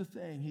considered the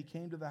thing, he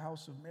came to the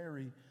house of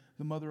Mary,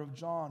 the mother of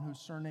John, whose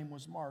surname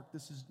was Mark.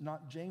 This is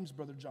not James'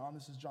 brother John,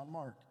 this is John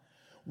Mark,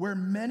 where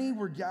many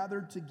were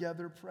gathered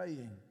together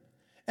praying.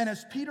 And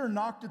as Peter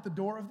knocked at the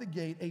door of the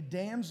gate, a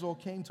damsel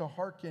came to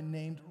hearken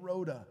named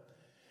Rhoda.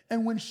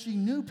 And when she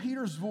knew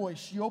Peter's voice,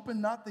 she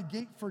opened not the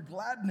gate for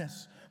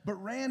gladness, but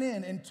ran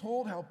in and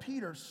told how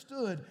Peter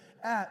stood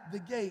at the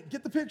gate.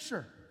 Get the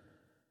picture.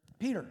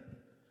 Peter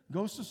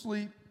goes to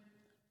sleep.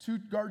 2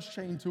 guards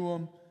chained to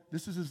him.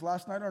 This is his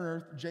last night on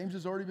earth. James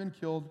has already been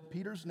killed.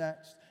 Peter's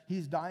next.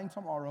 He's dying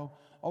tomorrow.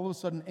 All of a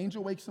sudden,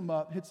 angel wakes him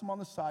up, hits him on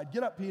the side.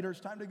 Get up, Peter. It's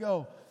time to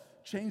go.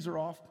 Chains are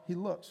off. He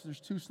looks. There's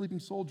 2 sleeping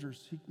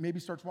soldiers. He maybe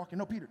starts walking.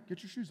 No, Peter,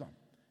 get your shoes on.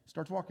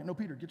 Starts walking. No,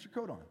 Peter, get your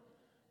coat on.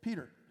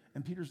 Peter.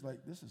 And Peter's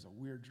like, this is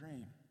a weird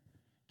dream.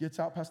 Gets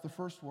out past the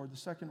first ward, the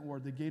second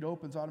ward. The gate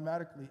opens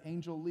automatically.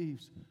 Angel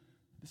leaves.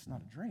 This is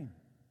not a dream.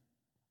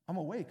 I'm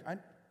awake.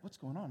 What's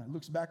going on? I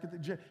looks back at the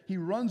jail. He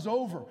runs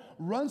over,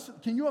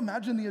 Can you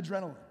imagine the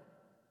adrenaline?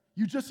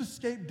 You just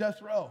escaped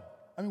death row.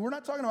 I mean, we're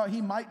not talking about he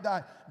might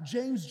die.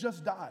 James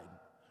just died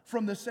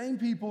from the same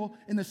people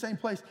in the same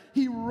place.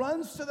 He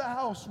runs to the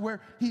house where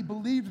he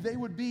believed they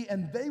would be,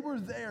 and they were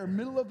there,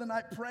 middle of the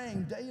night,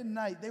 praying day and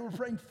night. They were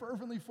praying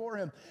fervently for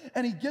him.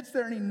 And he gets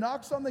there and he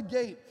knocks on the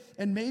gate.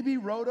 And maybe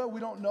Rhoda,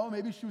 we don't know,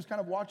 maybe she was kind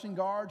of watching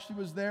guard. She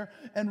was there.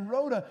 And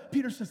Rhoda,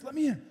 Peter says, let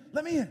me in,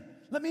 let me in.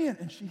 Let me in.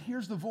 And she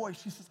hears the voice.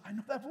 She says, I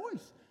know that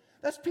voice.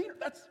 That's Peter.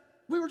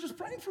 We were just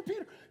praying for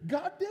Peter.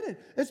 God did it.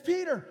 It's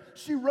Peter.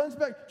 She runs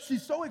back.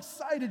 She's so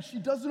excited, she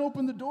doesn't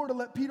open the door to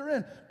let Peter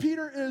in.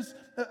 Peter is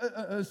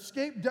an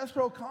escaped death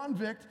row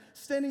convict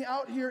standing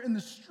out here in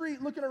the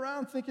street looking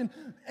around thinking,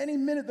 any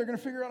minute they're going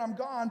to figure out I'm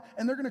gone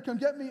and they're going to come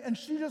get me. And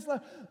she just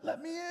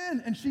let me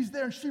in. And she's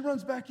there and she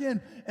runs back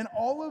in. And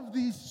all of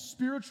these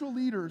spiritual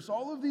leaders,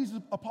 all of these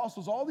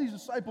apostles, all these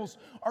disciples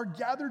are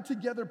gathered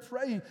together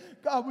praying,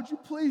 God, would you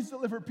please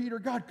deliver Peter?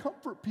 God,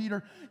 comfort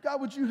Peter.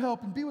 God, would you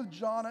help and be with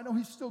John? I know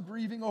he's still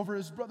grieving over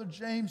his brother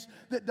James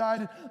that died.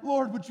 And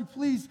Lord, would you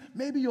please,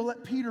 maybe you'll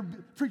let Peter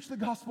preach the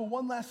gospel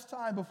one last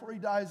time before he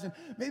dies, and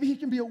maybe he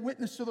can be a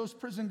witness to those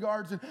prison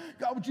guards. And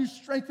God, would you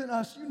strengthen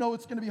us? You know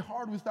it's going to be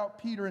hard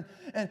without Peter.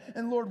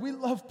 And Lord, we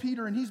love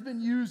Peter, and he's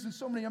been used in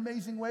so many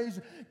amazing ways.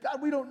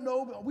 God, we don't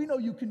know, but we know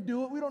you can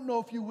do it. We don't know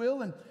if you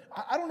will. And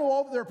I don't know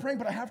all that they're praying,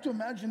 but I have to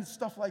imagine it's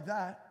stuff like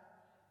that.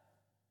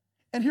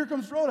 And here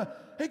comes Rhoda.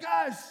 Hey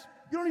guys,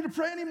 you don't need to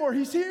pray anymore.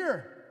 He's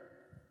here.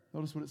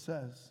 Notice what it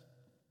says.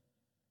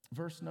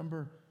 Verse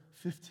number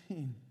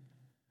 15.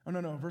 Oh,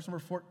 no, verse number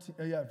 14.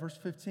 Verse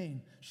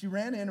 15. She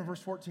ran in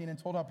verse 14 and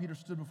told how Peter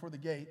stood before the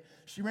gate.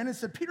 She ran in and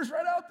said, Peter's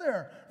right out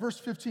there. Verse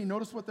 15,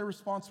 notice what their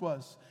response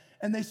was.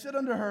 And they said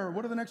unto her,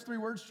 what are the next three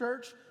words,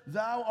 church?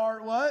 Thou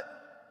art what?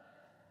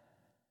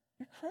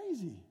 You're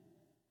crazy.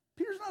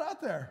 Peter's not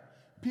out there.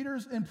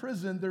 Peter's in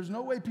prison. There's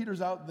no way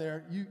Peter's out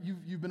there.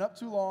 You've been up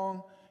too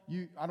long.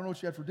 I don't know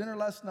what you had for dinner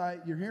last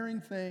night. You're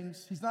hearing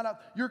things. He's not out.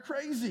 You're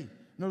crazy.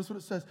 Notice what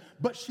it says.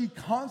 But she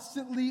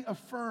constantly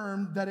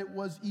affirmed that it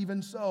was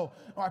even so.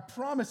 Oh, I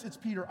promise it's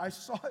Peter. I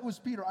saw it was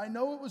Peter. I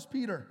know it was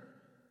Peter.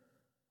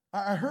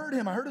 I heard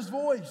him. I heard his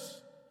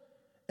voice.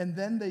 And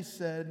then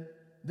said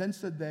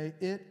they,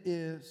 it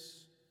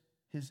is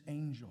his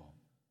angel.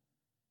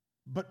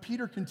 But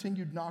Peter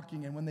continued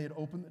knocking, and when they had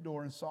opened the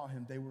door and saw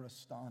him, they were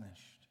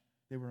astonished.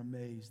 They were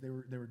amazed. They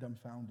were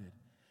dumbfounded.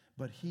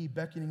 But he,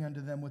 beckoning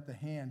unto them with the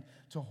hand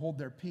to hold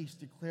their peace,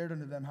 declared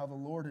unto them how the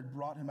Lord had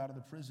brought him out of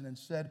the prison and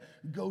said,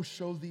 go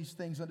show these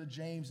things unto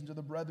James and to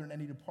the brethren. And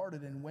he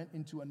departed and went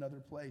into another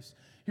place.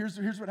 Here's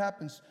what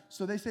happens.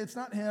 So they say it's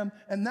not him,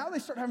 and now they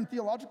start having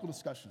theological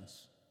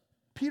discussions.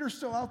 Peter's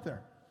still out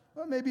there.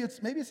 Well, maybe it's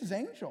his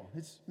angel.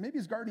 Maybe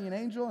his guardian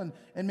angel,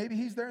 and maybe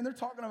he's there, and they're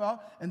talking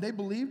about, and they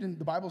believed, and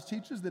the Bible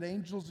teaches that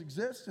angels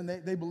exist, and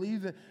they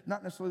believe that,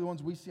 not necessarily the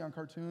ones we see on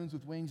cartoons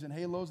with wings and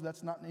halos,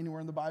 that's not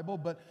anywhere in the Bible,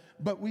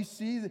 but we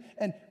see that,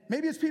 and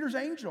maybe it's Peter's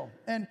angel,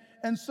 and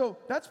so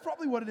that's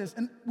probably what it is.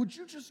 And would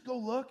you just go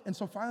look? And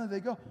so finally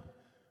they go,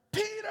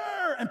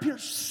 Peter! And Peter,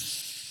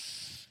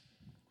 shh,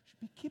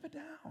 keep it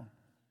down.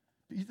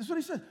 That's what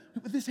he said.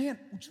 With his hand,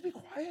 would you be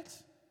quiet?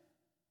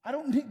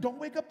 Don't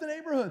wake up the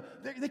neighborhood.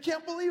 They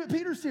can't believe it.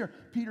 Peter's here.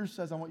 Peter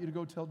says, I want you to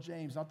go tell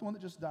James, not the one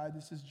that just died.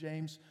 This is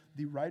James,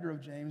 the writer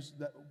of James,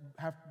 the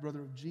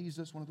half-brother of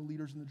Jesus, one of the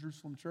leaders in the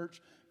Jerusalem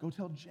church. Go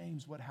tell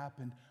James what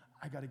happened.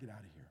 I got to get out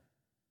of here.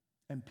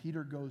 And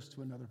Peter goes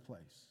to another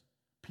place.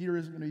 Peter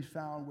isn't going to be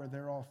found where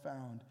they're all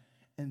found.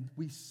 And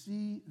we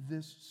see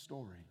this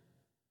story.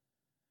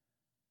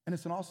 And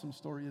it's an awesome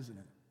story, isn't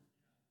it?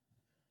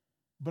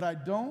 But I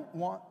don't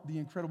want the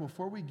incredible,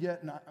 before we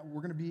get, and I'm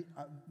going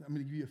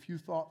to give you a few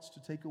thoughts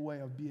to take away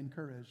of be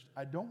encouraged.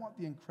 I don't want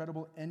the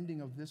incredible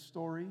ending of this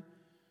story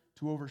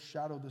to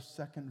overshadow the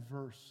second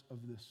verse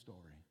of this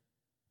story.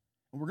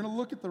 And we're going to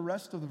look at the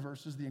rest of the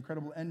verses, the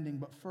incredible ending,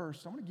 but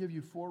first, I'm going to give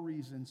you 4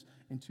 reasons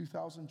in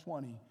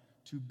 2020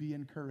 to be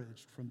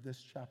encouraged from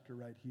this chapter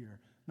right here.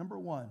 Number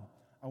 1,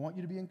 I want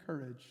you to be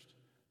encouraged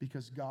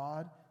because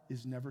God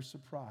is never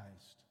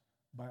surprised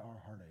by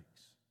our heartaches.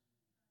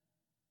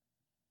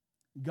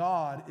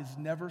 God is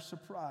never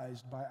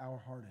surprised by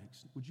our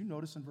heartaches. Would you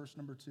notice in verse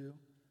number 2?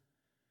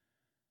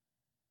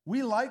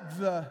 We like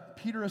the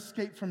Peter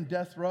escaped from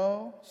death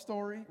row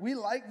story. We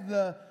like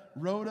the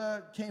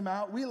Rhoda came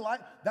out. We like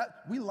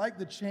that. We like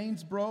the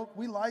chains broke.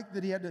 We like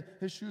that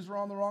his shoes were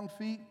on the wrong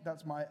feet.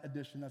 That's my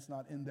addition. That's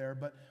not in there.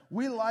 But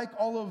we like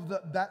all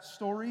of that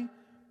story.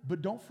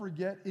 But don't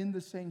forget, in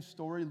the same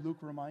story, Luke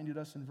reminded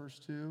us in verse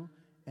 2,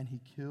 and he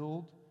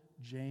killed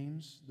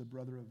James, the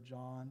brother of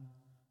John,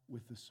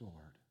 with the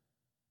sword.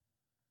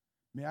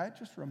 May I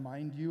just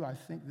remind you, I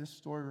think this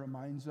story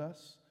reminds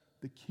us,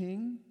 the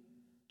king,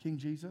 King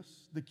Jesus,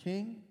 the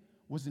king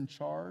was in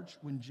charge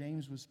when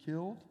James was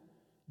killed,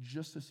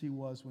 just as he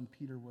was when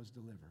Peter was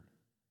delivered.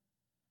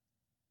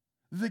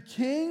 The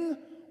king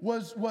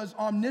was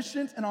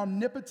omniscient and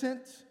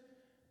omnipotent.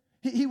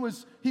 He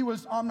was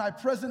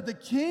omnipresent. The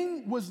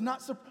king was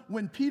not,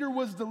 when Peter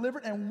was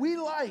delivered, and we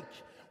like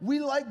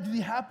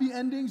the happy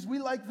endings. We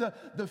like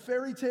the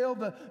fairy tale,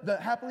 the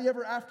happily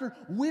ever after.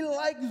 We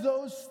like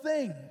those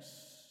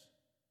things.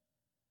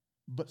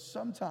 But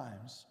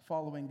sometimes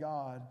following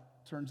God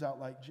turns out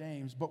like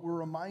James, but we're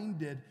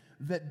reminded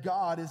that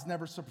God is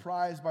never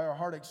surprised by our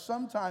heartaches.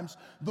 Sometimes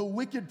the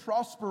wicked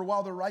prosper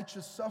while the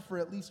righteous suffer,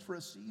 at least for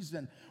a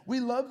season. We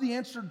love the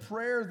answered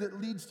prayer that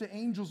leads to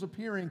angels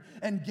appearing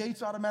and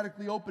gates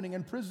automatically opening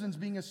and prisons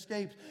being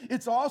escaped.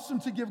 It's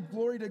awesome to give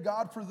glory to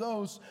God for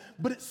those,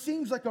 but it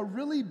seems like a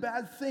really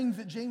bad thing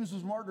that James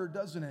was martyred,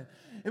 doesn't it?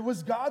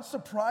 Was God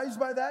surprised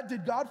by that?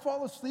 Did God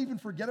fall asleep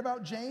and forget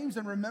about James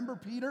and remember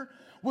Peter?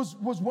 Was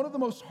one of the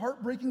most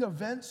heartbreaking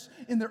events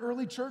in the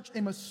early church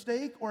a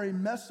mistake or a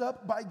mess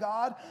up by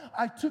God?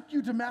 I took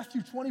you to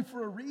Matthew 20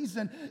 for a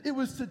reason. It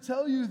was to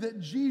tell you that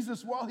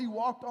Jesus, while he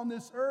walked on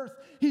this earth,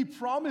 he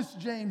promised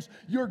James,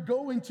 you're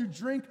going to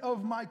drink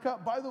of my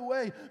cup. By the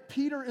way,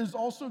 Peter is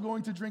also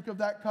going to drink of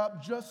that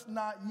cup, just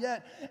not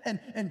yet.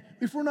 And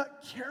if we're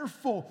not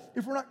careful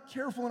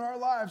in our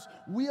lives,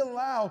 we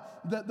allow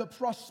the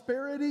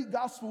prosperity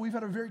gospel. We've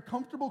had a very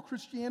comfortable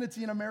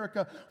Christianity in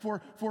America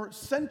for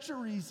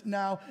centuries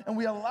now, and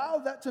we allow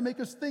that to make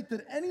us think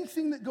that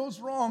anything that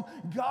goes wrong,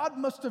 God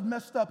must have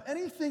messed up.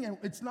 Anything, and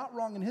it's not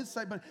wrong in his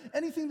sight, but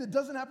anything that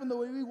doesn't happen the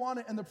way we want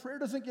it, and the prayer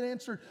doesn't get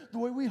answered the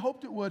way we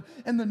hoped it would,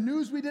 and the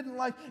news we didn't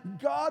like,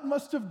 God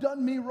must have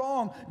done me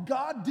wrong.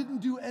 God didn't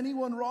do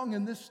anyone wrong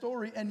in this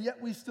story, and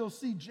yet we still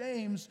see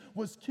James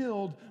was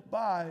killed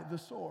by the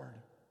sword.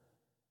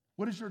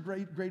 What is your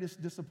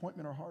greatest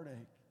disappointment or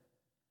heartache?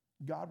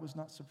 God was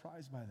not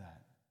surprised by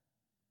that.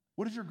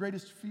 What is your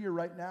greatest fear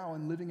right now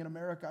in living in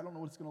America? I don't know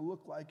what it's going to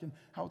look like and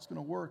how it's going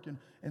to work,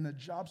 and the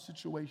job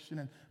situation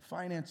and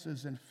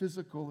finances and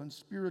physical and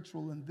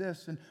spiritual and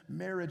this and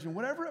marriage and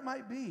whatever it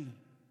might be.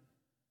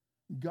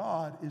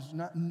 God is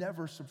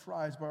never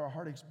surprised by our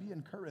heartaches. Be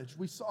encouraged.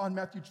 We saw in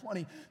Matthew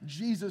 20,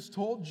 Jesus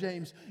told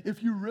James,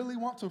 if you really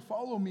want to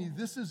follow me,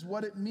 this is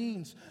what it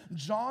means.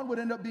 John would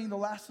end up being the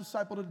last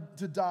disciple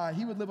to die.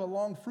 He would live a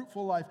long,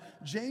 fruitful life.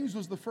 James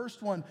was the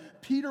first one.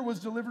 Peter was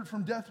delivered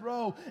from death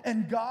row,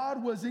 and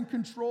God was in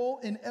control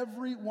in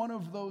every one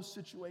of those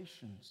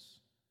situations.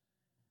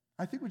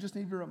 I think we just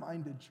need to be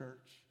reminded,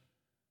 church,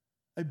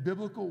 a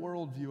biblical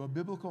worldview, a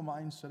biblical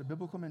mindset, a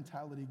biblical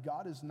mentality.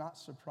 God is not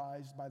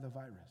surprised by the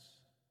virus.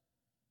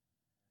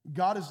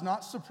 God is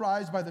not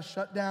surprised by the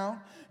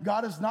shutdown.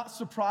 God is not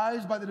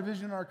surprised by the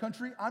division in our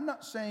country. I'm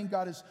not saying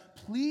God is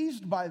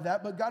pleased by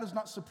that, but God is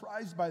not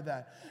surprised by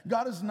that.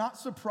 God is not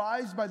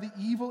surprised by the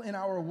evil in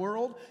our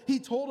world. He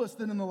told us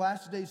that in the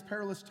last days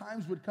perilous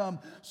times would come.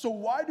 So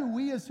why do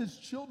we as his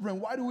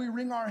children, why do we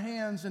wring our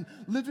hands and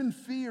live in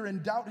fear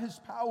and doubt his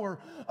power?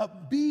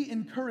 Be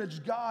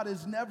encouraged. God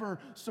is never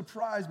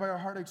surprised by our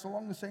heartaches.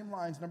 Along the same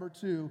lines, number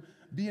 2,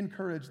 be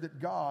encouraged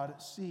that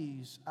God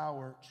sees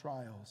our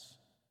trials.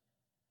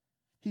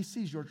 He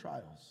sees your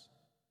trials.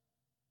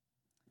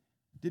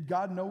 Did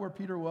God know where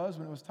Peter was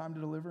when it was time to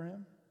deliver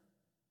him?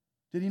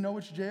 Did he know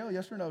which jail?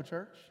 Yes or no,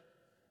 church?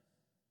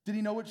 Did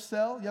he know which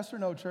cell? Yes or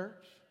no,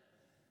 church?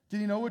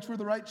 Did he know which were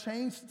the right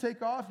chains to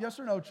take off? Yes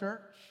or no,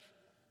 church?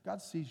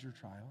 God sees your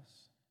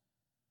trials.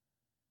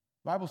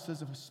 The Bible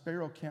says if a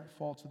sparrow can't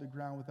fall to the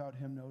ground without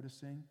him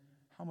noticing,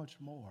 how much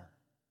more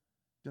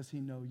does he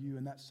know you?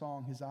 In that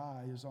song, his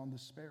eye is on the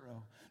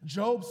sparrow.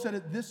 Job said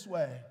it this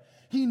way.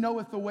 He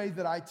knoweth the way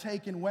that I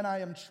take, and when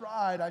I am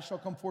tried, I shall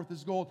come forth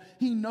as gold.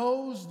 He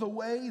knows the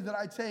way that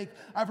I take.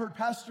 I've heard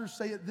pastors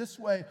say it this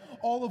way.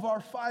 All of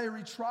our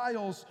fiery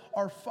trials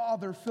are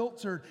Father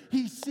filtered.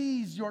 He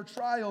sees your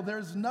trial.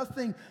 There's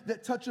nothing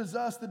that touches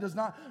us that does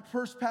not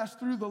first pass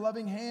through the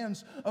loving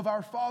hands of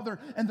our Father.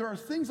 And there are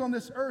things on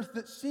this earth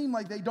that seem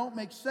like they don't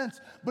make sense.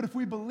 But if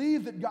we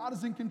believe that God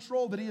is in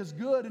control, that he is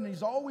good and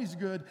he's always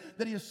good,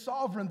 that he is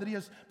sovereign, that he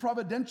is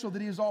providential,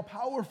 that he is all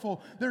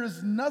powerful, there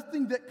is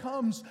nothing that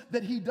comes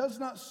that he does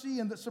not see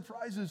and that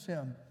surprises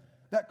him.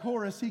 That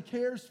chorus, he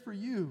cares for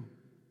you.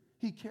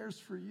 He cares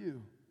for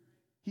you.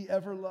 He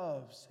ever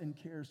loves and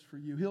cares for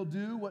you. He'll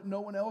do what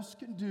no one else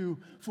can do,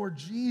 for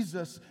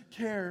Jesus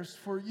cares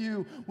for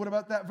you. What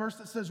about that verse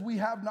that says, we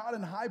have not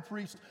an high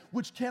priest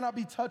which cannot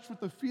be touched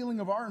with the feeling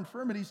of our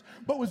infirmities,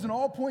 but was in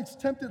all points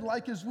tempted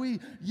like as we,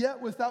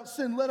 yet without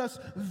sin. Let us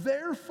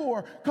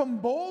therefore come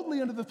boldly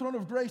unto the throne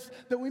of grace,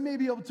 that we may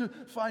be able to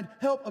find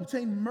help,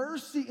 obtain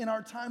mercy in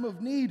our time of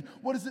need.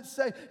 What does it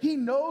say? He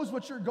knows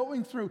what you're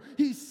going through.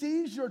 He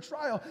sees your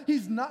trial.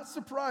 He's not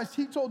surprised.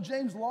 He told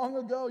James long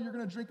ago, you're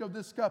going to drink of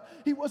this cup.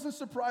 He wasn't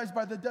surprised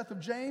by the death of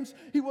James.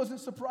 He wasn't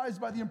surprised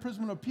by the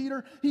imprisonment of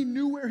Peter. He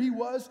knew where he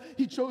was.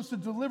 He chose to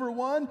deliver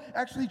one.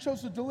 Actually, he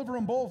chose to deliver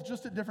them both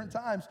just at different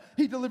times.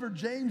 He delivered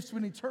James to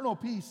an eternal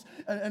peace,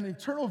 an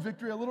eternal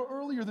victory a little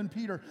earlier than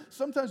Peter.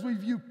 Sometimes we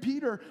view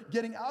Peter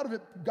getting out of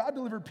it. God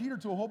delivered Peter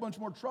to a whole bunch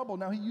more trouble.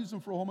 Now he used him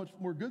for a whole bunch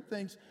more good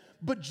things.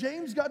 But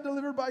James got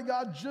delivered by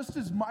God just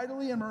as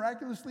mightily and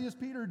miraculously as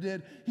Peter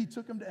did. He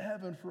took him to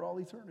heaven for all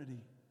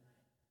eternity.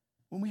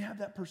 When we have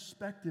that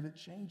perspective, it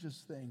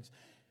changes things.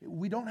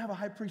 We don't have a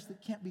high priest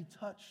that can't be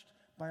touched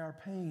by our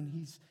pain.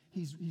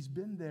 He's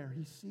been there.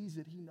 He sees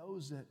it. He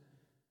knows it.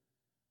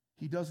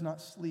 He does not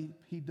sleep.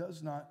 He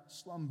does not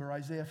slumber.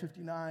 Isaiah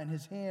 59,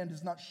 his hand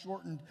is not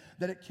shortened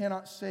that it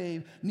cannot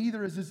save,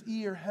 neither is his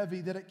ear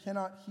heavy that it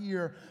cannot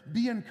hear.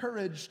 Be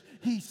encouraged.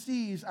 He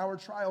sees our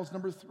trials.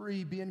 Number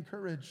 3, be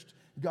encouraged.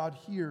 God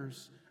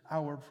hears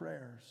our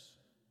prayers.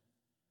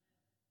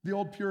 The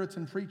old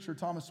Puritan preacher,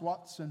 Thomas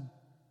Watson,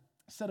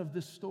 said of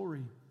this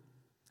story,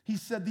 he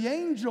said, the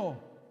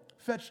angel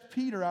fetched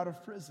Peter out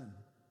of prison,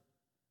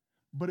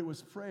 but it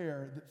was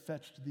prayer that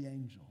fetched the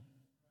angel.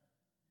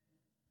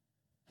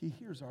 He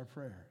hears our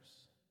prayers.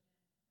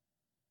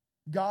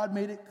 God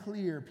made it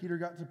clear. Peter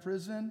got to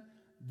prison.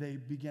 They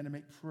began to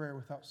make prayer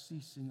without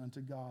ceasing unto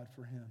God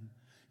for him.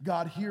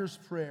 God hears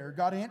prayer.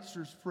 God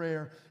answers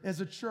prayer. As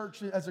a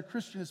church, as a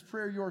Christian, is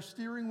prayer your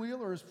steering wheel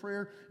or is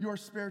prayer your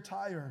spare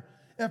tire?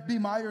 F.B.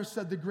 Myers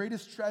said the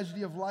greatest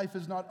tragedy of life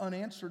is not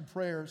unanswered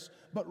prayers,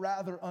 but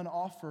rather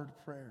unoffered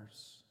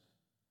prayers.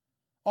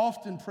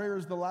 Often prayer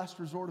is the last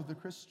resort of the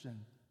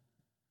Christian.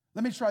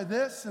 Let me try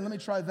this, and let me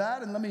try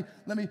that, and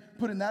let me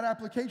put in that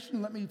application,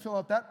 and let me fill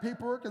out that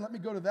paperwork, and let me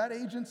go to that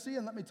agency,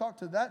 and let me talk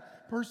to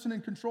that person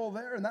in control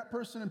there, and that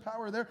person in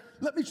power there.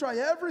 Let me try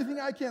everything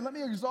I can. Let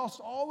me exhaust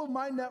all of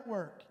my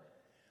network.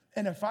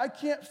 And if I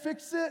can't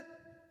fix it,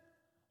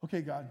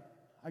 okay, God,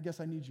 I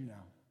guess I need you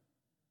now.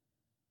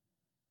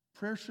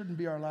 Prayer shouldn't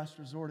be our last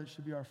resort. It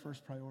should be our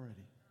first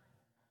priority.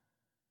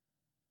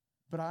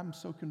 But I'm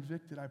so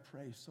convicted I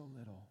pray so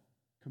little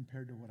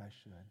compared to what I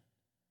should.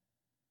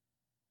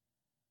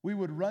 We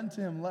would run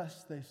to him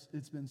less,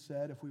 it's been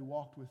said, if we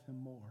walked with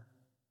him more.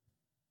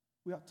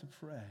 We ought to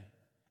pray.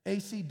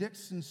 A.C.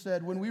 Dixon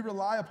said, when we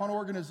rely upon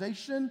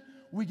organization,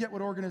 we get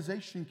what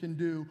organization can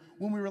do.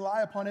 When we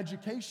rely upon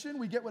education,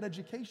 we get what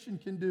education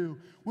can do.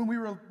 When we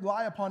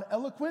rely upon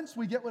eloquence,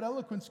 we get what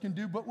eloquence can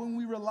do. But when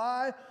we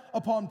rely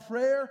upon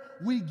prayer,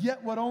 we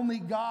get what only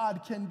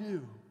God can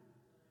do.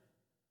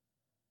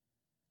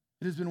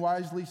 It has been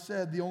wisely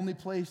said, the only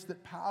place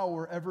that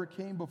power ever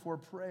came before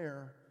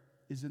prayer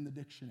is in the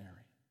dictionary.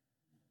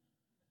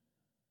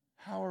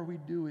 How are we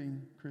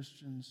doing,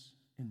 Christians,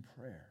 in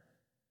prayer?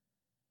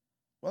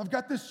 Well, I've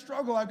got this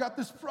struggle, I've got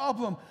this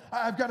problem,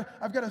 I've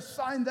got to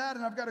sign that,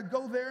 and I've got to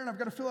go there, and I've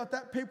got to fill out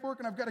that paperwork,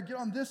 and I've got to get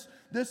on this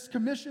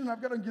commission, and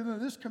I've got to get on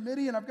this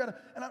committee, and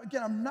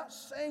again, I'm not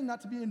saying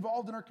not to be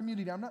involved in our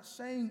community. I'm not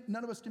saying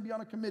none of us can be on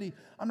a committee.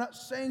 I'm not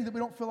saying that we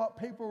don't fill out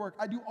paperwork.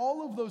 I do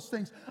all of those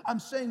things. I'm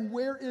saying,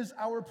 where is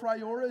our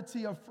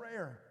priority of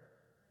prayer?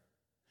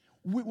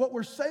 What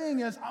we're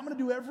saying is, I'm going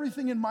to do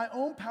everything in my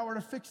own power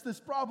to fix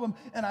this problem.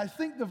 And I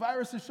think the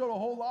virus has showed a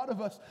whole lot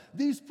of us.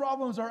 These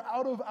problems are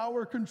out of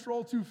our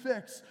control to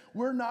fix.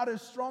 We're not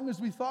as strong as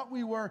we thought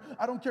we were.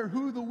 I don't care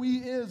who the we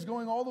is,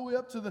 going all the way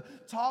up to the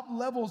top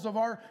levels of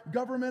our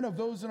government, of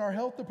those in our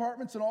health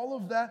departments and all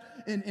of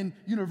that, in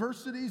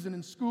universities and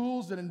in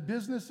schools and in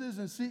businesses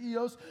and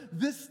CEOs.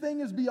 This thing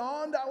is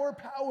beyond our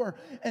power.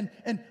 And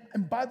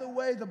by the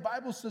way, the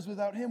Bible says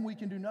without him we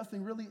can do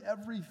nothing. Really,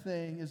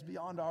 everything is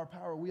beyond our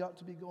power. We ought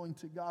to be going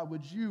to God.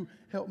 Would you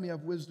help me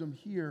have wisdom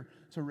here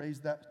to raise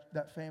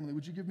that family?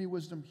 Would you give me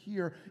wisdom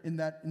here in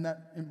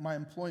my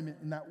employment,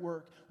 in that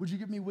work? Would you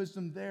give me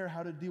wisdom there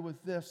how to deal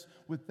with this,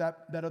 with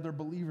that other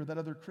believer, that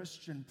other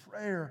Christian?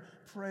 Prayer,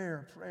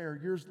 prayer, prayer.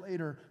 Years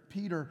later,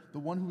 Peter, the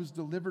one who was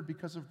delivered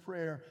because of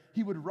prayer,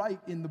 he would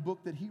write in the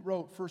book that he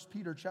wrote, 1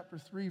 Peter chapter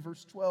 3,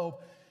 verse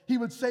 12, he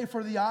would say,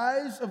 for the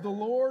eyes of the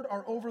Lord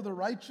are over the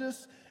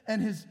righteous,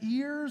 and his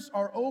ears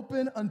are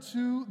open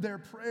unto their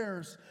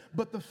prayers.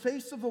 But the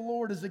face of the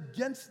Lord is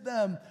against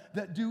them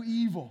that do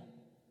evil.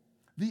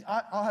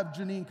 I'll have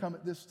Janine come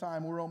at this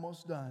time. We're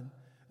almost done.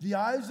 The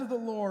eyes of the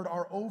Lord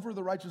are over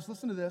the righteous.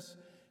 Listen to this.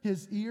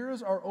 His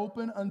ears are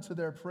open unto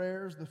their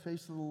prayers. The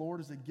face of the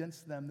Lord is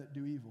against them that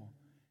do evil.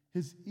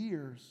 His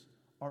ears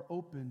are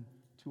open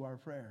to our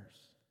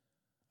prayers.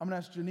 I'm going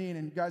to ask Janine,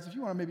 and guys, if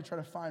you want to maybe try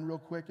to find real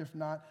quick, if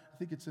not, I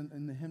think it's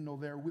in the hymnal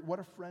there. What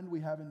a friend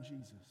we have in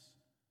Jesus.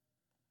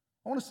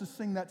 I want us to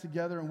sing that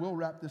together, and we'll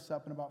wrap this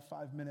up in about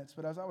 5 minutes.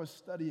 But as I was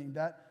studying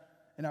that,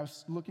 and I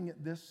was looking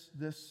at this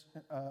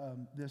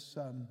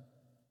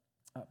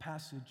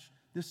passage,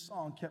 this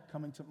song kept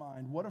coming to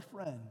mind. What a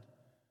friend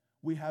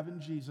we have in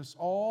Jesus.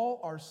 All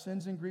our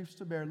sins and griefs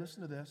to bear.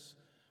 Listen to this.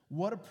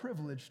 What a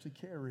privilege to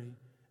carry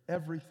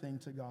everything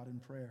to God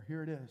in prayer.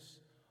 Here it is.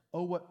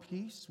 Oh, what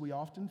peace we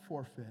often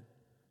forfeit.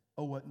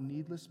 Oh, what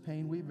needless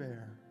pain we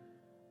bear.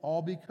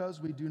 All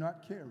because we do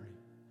not carry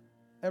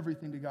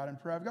everything to God in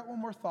prayer. I've got one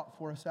more thought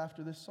for us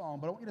after this song,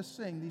 but I want you to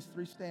sing these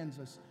 3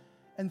 stanzas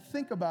and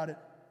think about it.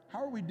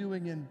 How are we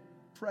doing in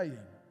praying?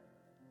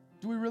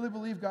 Do we really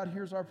believe God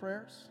hears our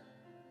prayers?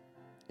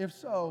 If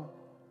so,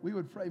 we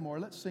would pray more.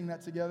 Let's sing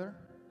that together.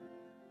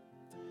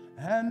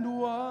 And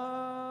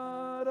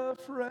what a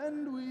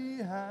friend we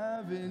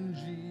have in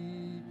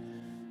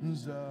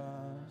Jesus,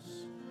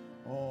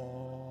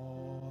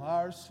 all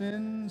our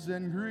sins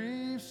and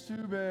griefs to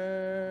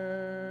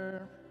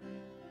bear.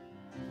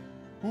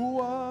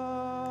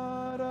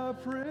 What a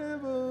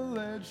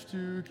privilege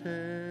to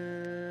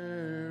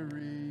carry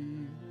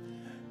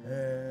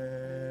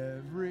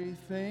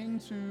everything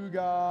to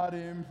God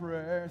in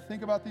prayer.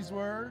 Think about these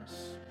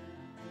words.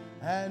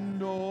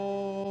 And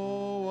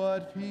oh,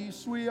 what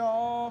peace we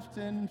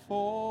often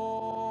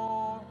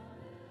forfeit.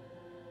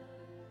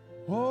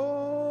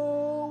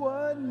 Oh,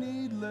 what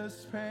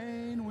needless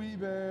pain we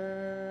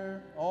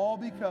bear. All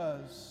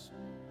because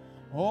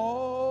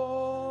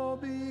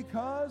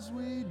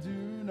we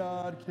do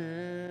not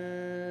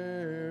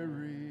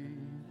carry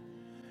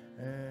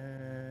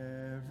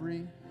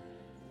every.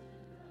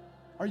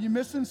 Are you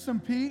missing some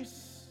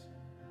peace?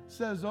 It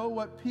says, oh,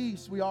 what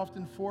peace we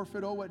often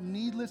forfeit. Oh, what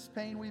needless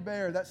pain we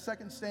bear. That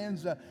second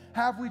stanza.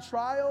 Have we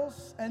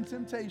trials and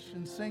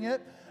temptations? Sing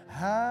it.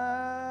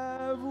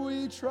 Have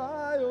we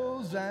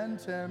trials and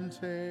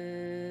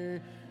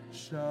temptations?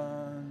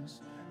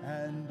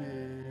 And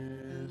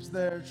is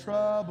there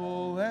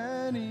trouble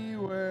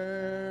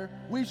anywhere?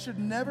 We should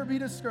never be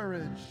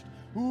discouraged.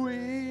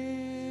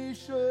 We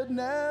should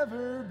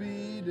never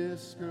be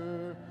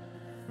discouraged.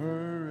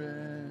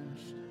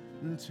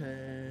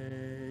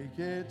 Take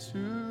it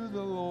to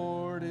the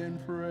Lord in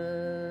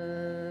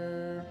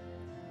prayer.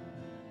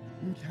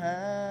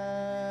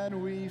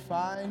 Can we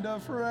find a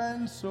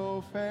friend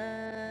so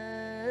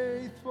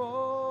faithful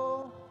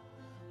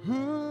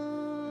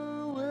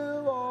who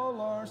will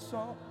all our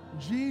sorrow?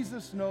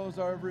 Jesus knows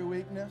our every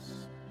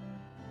weakness.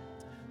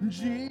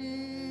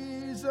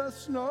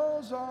 Jesus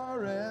knows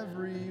our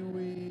every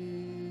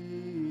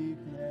weakness.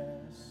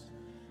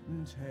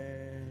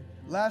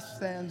 Last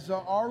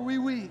stanza. Are we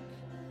weak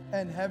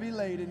and heavy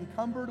laden,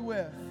 cumbered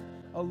with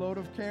a load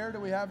of care. Do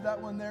we have that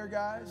one there,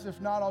 guys? If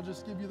not, I'll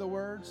just give you the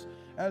words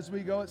as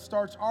we go. It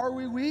starts, are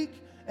we weak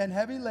and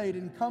heavy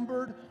laden,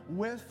 encumbered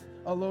with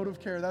a load of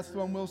care? That's the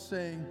one we'll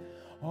sing.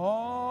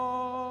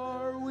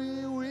 Are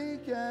we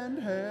weak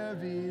and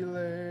heavy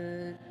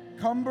laden,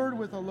 encumbered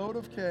with a load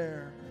of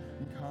care,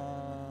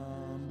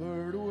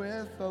 encumbered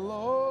with a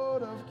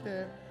load of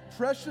care.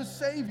 Precious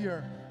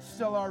Savior,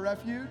 still our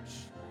refuge.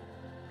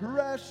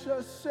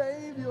 Precious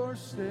Savior,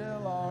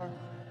 still our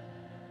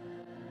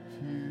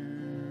refuge.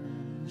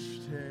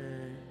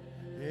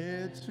 Take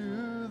it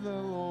to the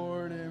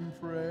Lord in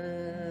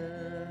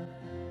prayer.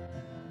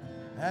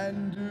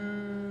 And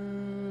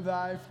do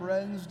thy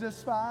friends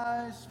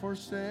despise,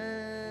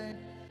 forsake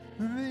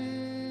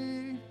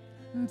thee?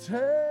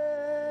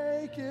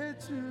 Take it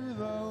to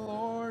the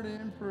Lord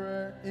in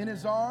prayer. In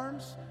his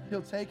arms,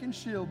 he'll take and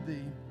shield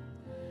thee.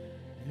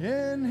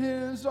 In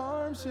his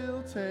arms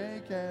he'll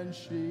take and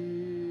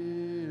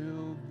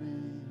shield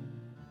thee.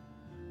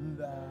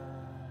 Thou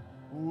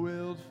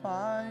wilt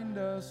find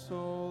a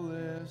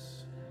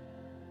solace.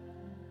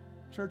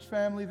 Church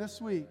family,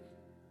 this week,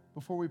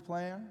 before we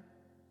plan,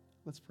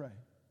 let's pray.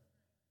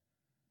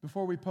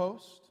 Before we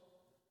post,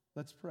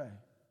 let's pray.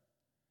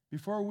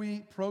 Before we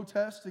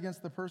protest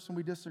against the person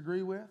we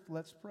disagree with,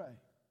 let's pray.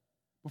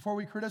 Before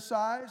we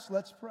criticize,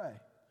 let's pray.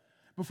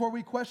 Before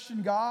we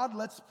question God,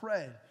 let's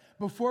pray.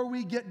 Before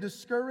we get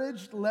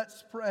discouraged,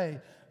 let's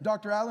pray.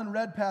 Dr. Alan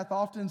Redpath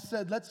often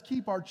said, let's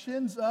keep our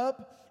chins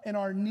up and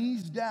our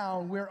knees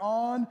down. We're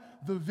on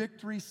the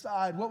victory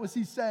side. What was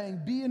he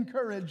saying? Be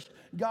encouraged.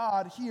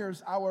 God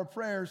hears our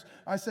prayers.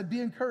 I said, be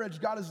encouraged.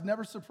 God is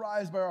never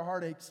surprised by our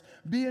heartaches.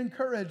 Be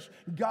encouraged.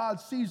 God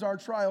sees our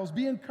trials.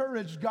 Be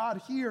encouraged.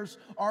 God hears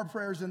our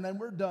prayers. And then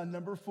we're done.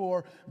 Number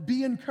 4,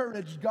 be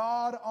encouraged.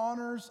 God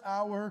honors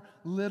our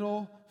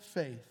little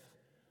faith.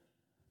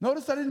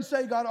 Notice I didn't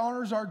say God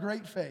honors our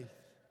great faith.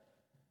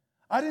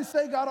 I didn't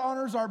say God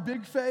honors our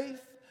big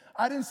faith.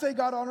 I didn't say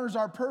God honors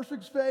our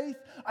perfect faith.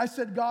 I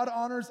said God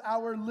honors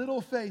our little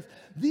faith.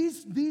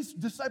 These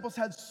disciples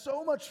had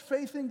so much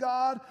faith in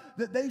God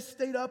that they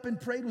stayed up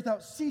and prayed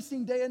without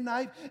ceasing day and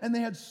night, and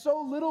they had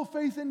so little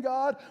faith in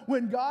God,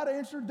 when God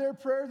answered their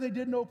prayer, they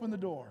didn't open the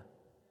door.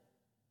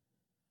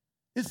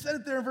 It said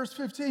it there in verse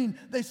 15.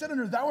 They said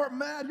unto her, thou art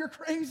mad, you're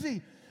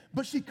crazy.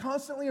 But she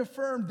constantly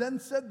affirmed, then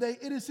said they,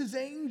 it is his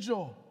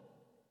angel.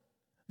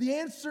 The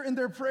answer in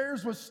their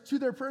prayers was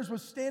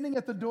standing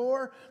at the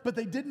door, but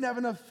they didn't have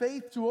enough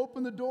faith to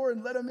open the door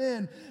and let him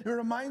in. It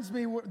reminds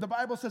me, the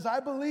Bible says, I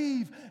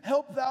believe,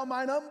 help thou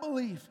mine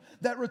unbelief.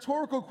 That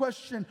rhetorical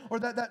question, or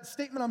that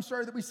statement,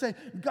 that we say,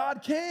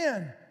 God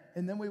can.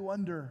 And then we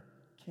wonder,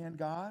 can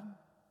God?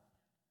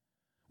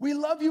 We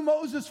love you,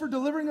 Moses, for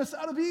delivering us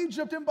out of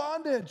Egypt in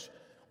bondage.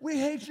 We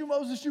hate you,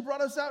 Moses. You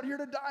brought us out here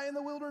to die in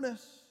the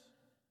wilderness.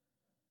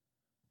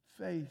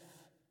 Faith,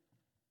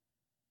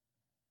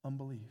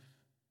 unbelief,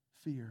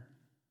 fear.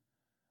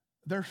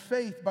 Their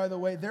faith, by the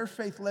way, their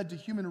faith led to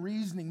human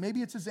reasoning.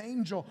 Maybe it's his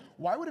angel.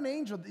 Why would an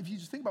angel, if you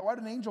just think about it, why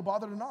would an angel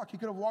bother to knock? He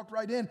could have walked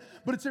right in.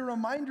 But it's a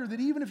reminder that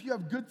even if you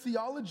have good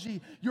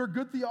theology, your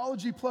good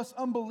theology plus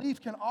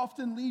unbelief can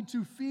often lead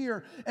to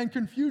fear and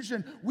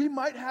confusion. We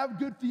might have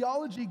good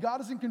theology. God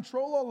is in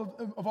control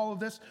of all of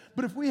this.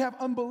 But if we have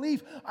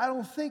unbelief, I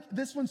don't think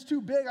this one's too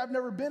big. I've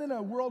never been in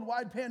a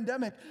worldwide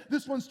pandemic.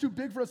 This one's too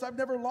big for us. I've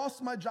never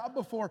lost my job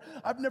before.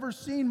 I've never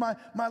seen my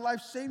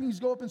life savings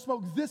go up in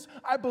smoke.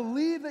 I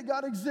believe that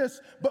God exists,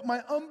 but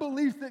my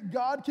unbelief that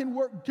God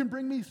can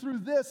bring me through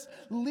this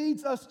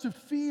leads us to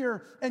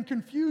fear and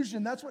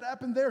confusion. That's what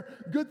happened there.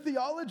 Good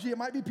theology, it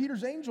might be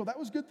Peter's angel. That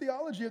was good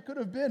theology. It could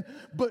have been,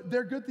 but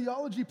their good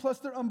theology plus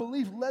their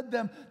unbelief led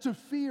them to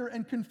fear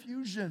and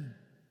confusion.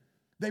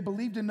 They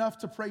believed enough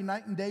to pray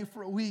night and day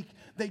for a week.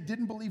 They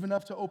didn't believe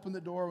enough to open the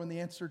door when the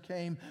answer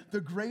came.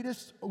 The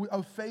greatest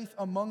of faith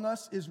among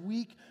us is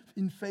weak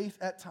in faith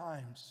at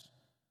times.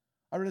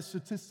 I read a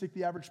statistic,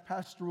 the average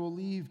pastor will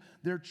leave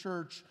their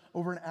church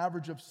over an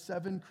average of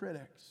 7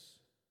 critics.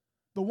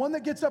 The one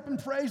that gets up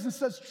and prays and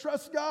says,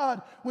 trust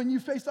God when you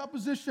face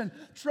opposition.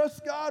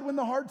 Trust God when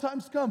the hard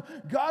times come.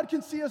 God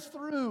can see us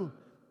through.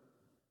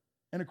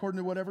 And according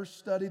to whatever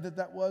study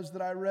that was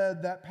that I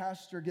read, that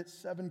pastor gets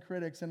 7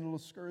 critics and it'll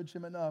discourage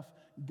him enough.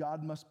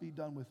 God must be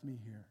done with me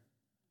here.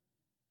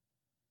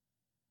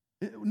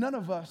 None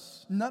of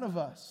us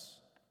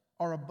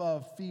are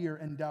above fear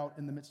and doubt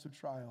in the midst of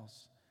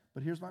trials.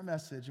 But here's my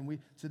message, and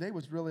today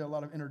was really a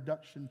lot of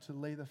introduction to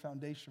lay the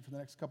foundation for the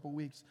next couple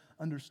weeks,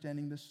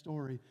 understanding this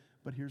story.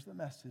 But here's the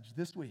message.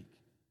 This week,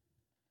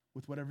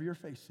 with whatever you're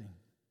facing,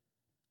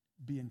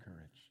 be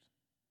encouraged.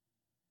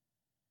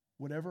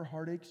 Whatever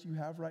heartaches you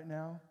have right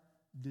now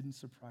didn't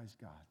surprise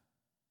God.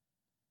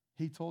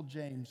 He told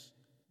James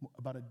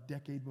about a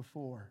decade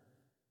before,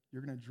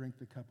 you're going to drink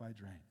the cup I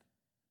drank.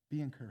 Be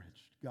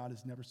encouraged. God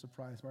is never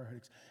surprised by our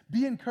headaches.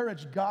 Be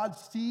encouraged. God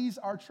sees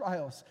our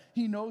trials.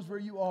 He knows where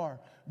you are.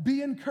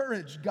 Be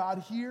encouraged.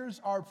 God hears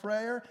our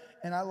prayer.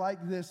 And I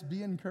like this.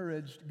 Be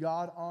encouraged.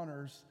 God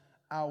honors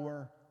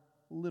our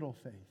little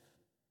faith.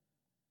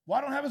 Well,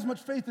 I don't have as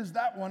much faith as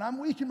that one. I'm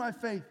weak in my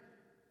faith.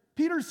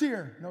 Peter's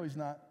here. No, he's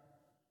not.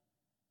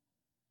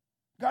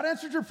 God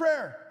answered your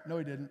prayer. No,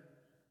 he didn't.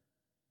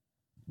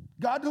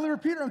 God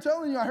delivered Peter. I'm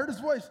telling you, I heard his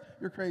voice.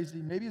 You're crazy.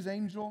 Maybe his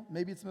angel.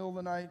 Maybe it's the middle of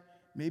the night.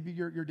 Maybe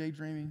you're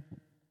daydreaming.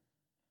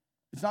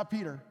 It's not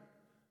Peter.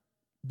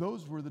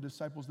 Those were the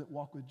disciples that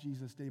walk with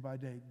Jesus day by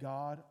day.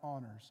 God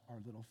honors our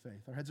little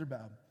faith. Our heads are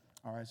bowed.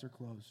 Our eyes are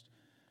closed.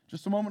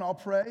 Just a moment, I'll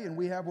pray, and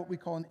we have what we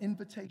call an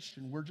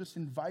invitation. We're just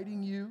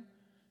inviting you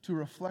to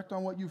reflect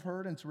on what you've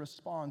heard and to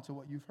respond to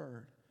what you've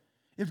heard.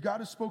 If God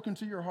has spoken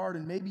to your heart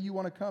and maybe you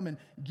want to come and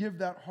give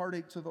that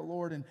heartache to the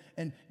Lord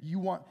and you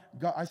want,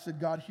 God, I said,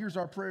 God, here's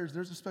our prayers.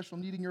 There's a special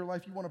need in your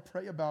life you want to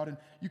pray about, and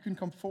you can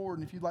come forward,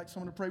 and if you'd like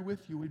someone to pray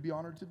with you, we'd be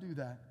honored to do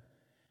that.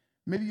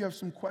 Maybe you have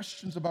some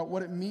questions about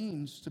what it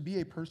means to be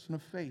a person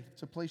of faith,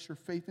 to place your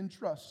faith and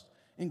trust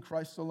in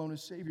Christ alone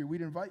as Savior.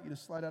 We'd invite you to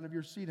slide out of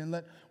your seat and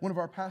let one of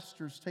our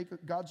pastors take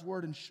God's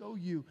word and show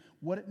you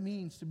what it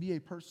means to be a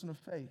person of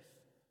faith.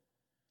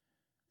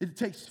 It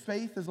takes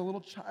faith as a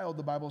little child,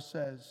 the Bible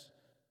says,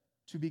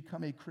 to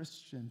become a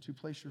Christian, to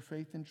place your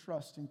faith and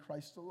trust in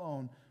Christ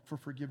alone for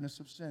forgiveness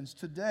of sins.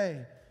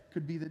 Today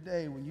could be the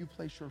day when you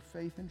place your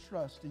faith and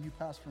trust and you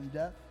pass from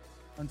death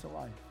unto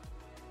life.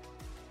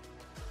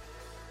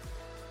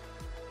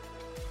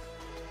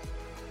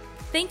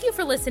 Thank you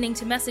for listening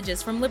to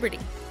Messages from Liberty.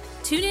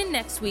 Tune in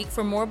next week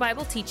for more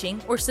Bible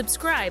teaching or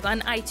subscribe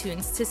on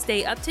iTunes to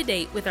stay up to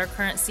date with our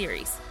current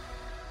series.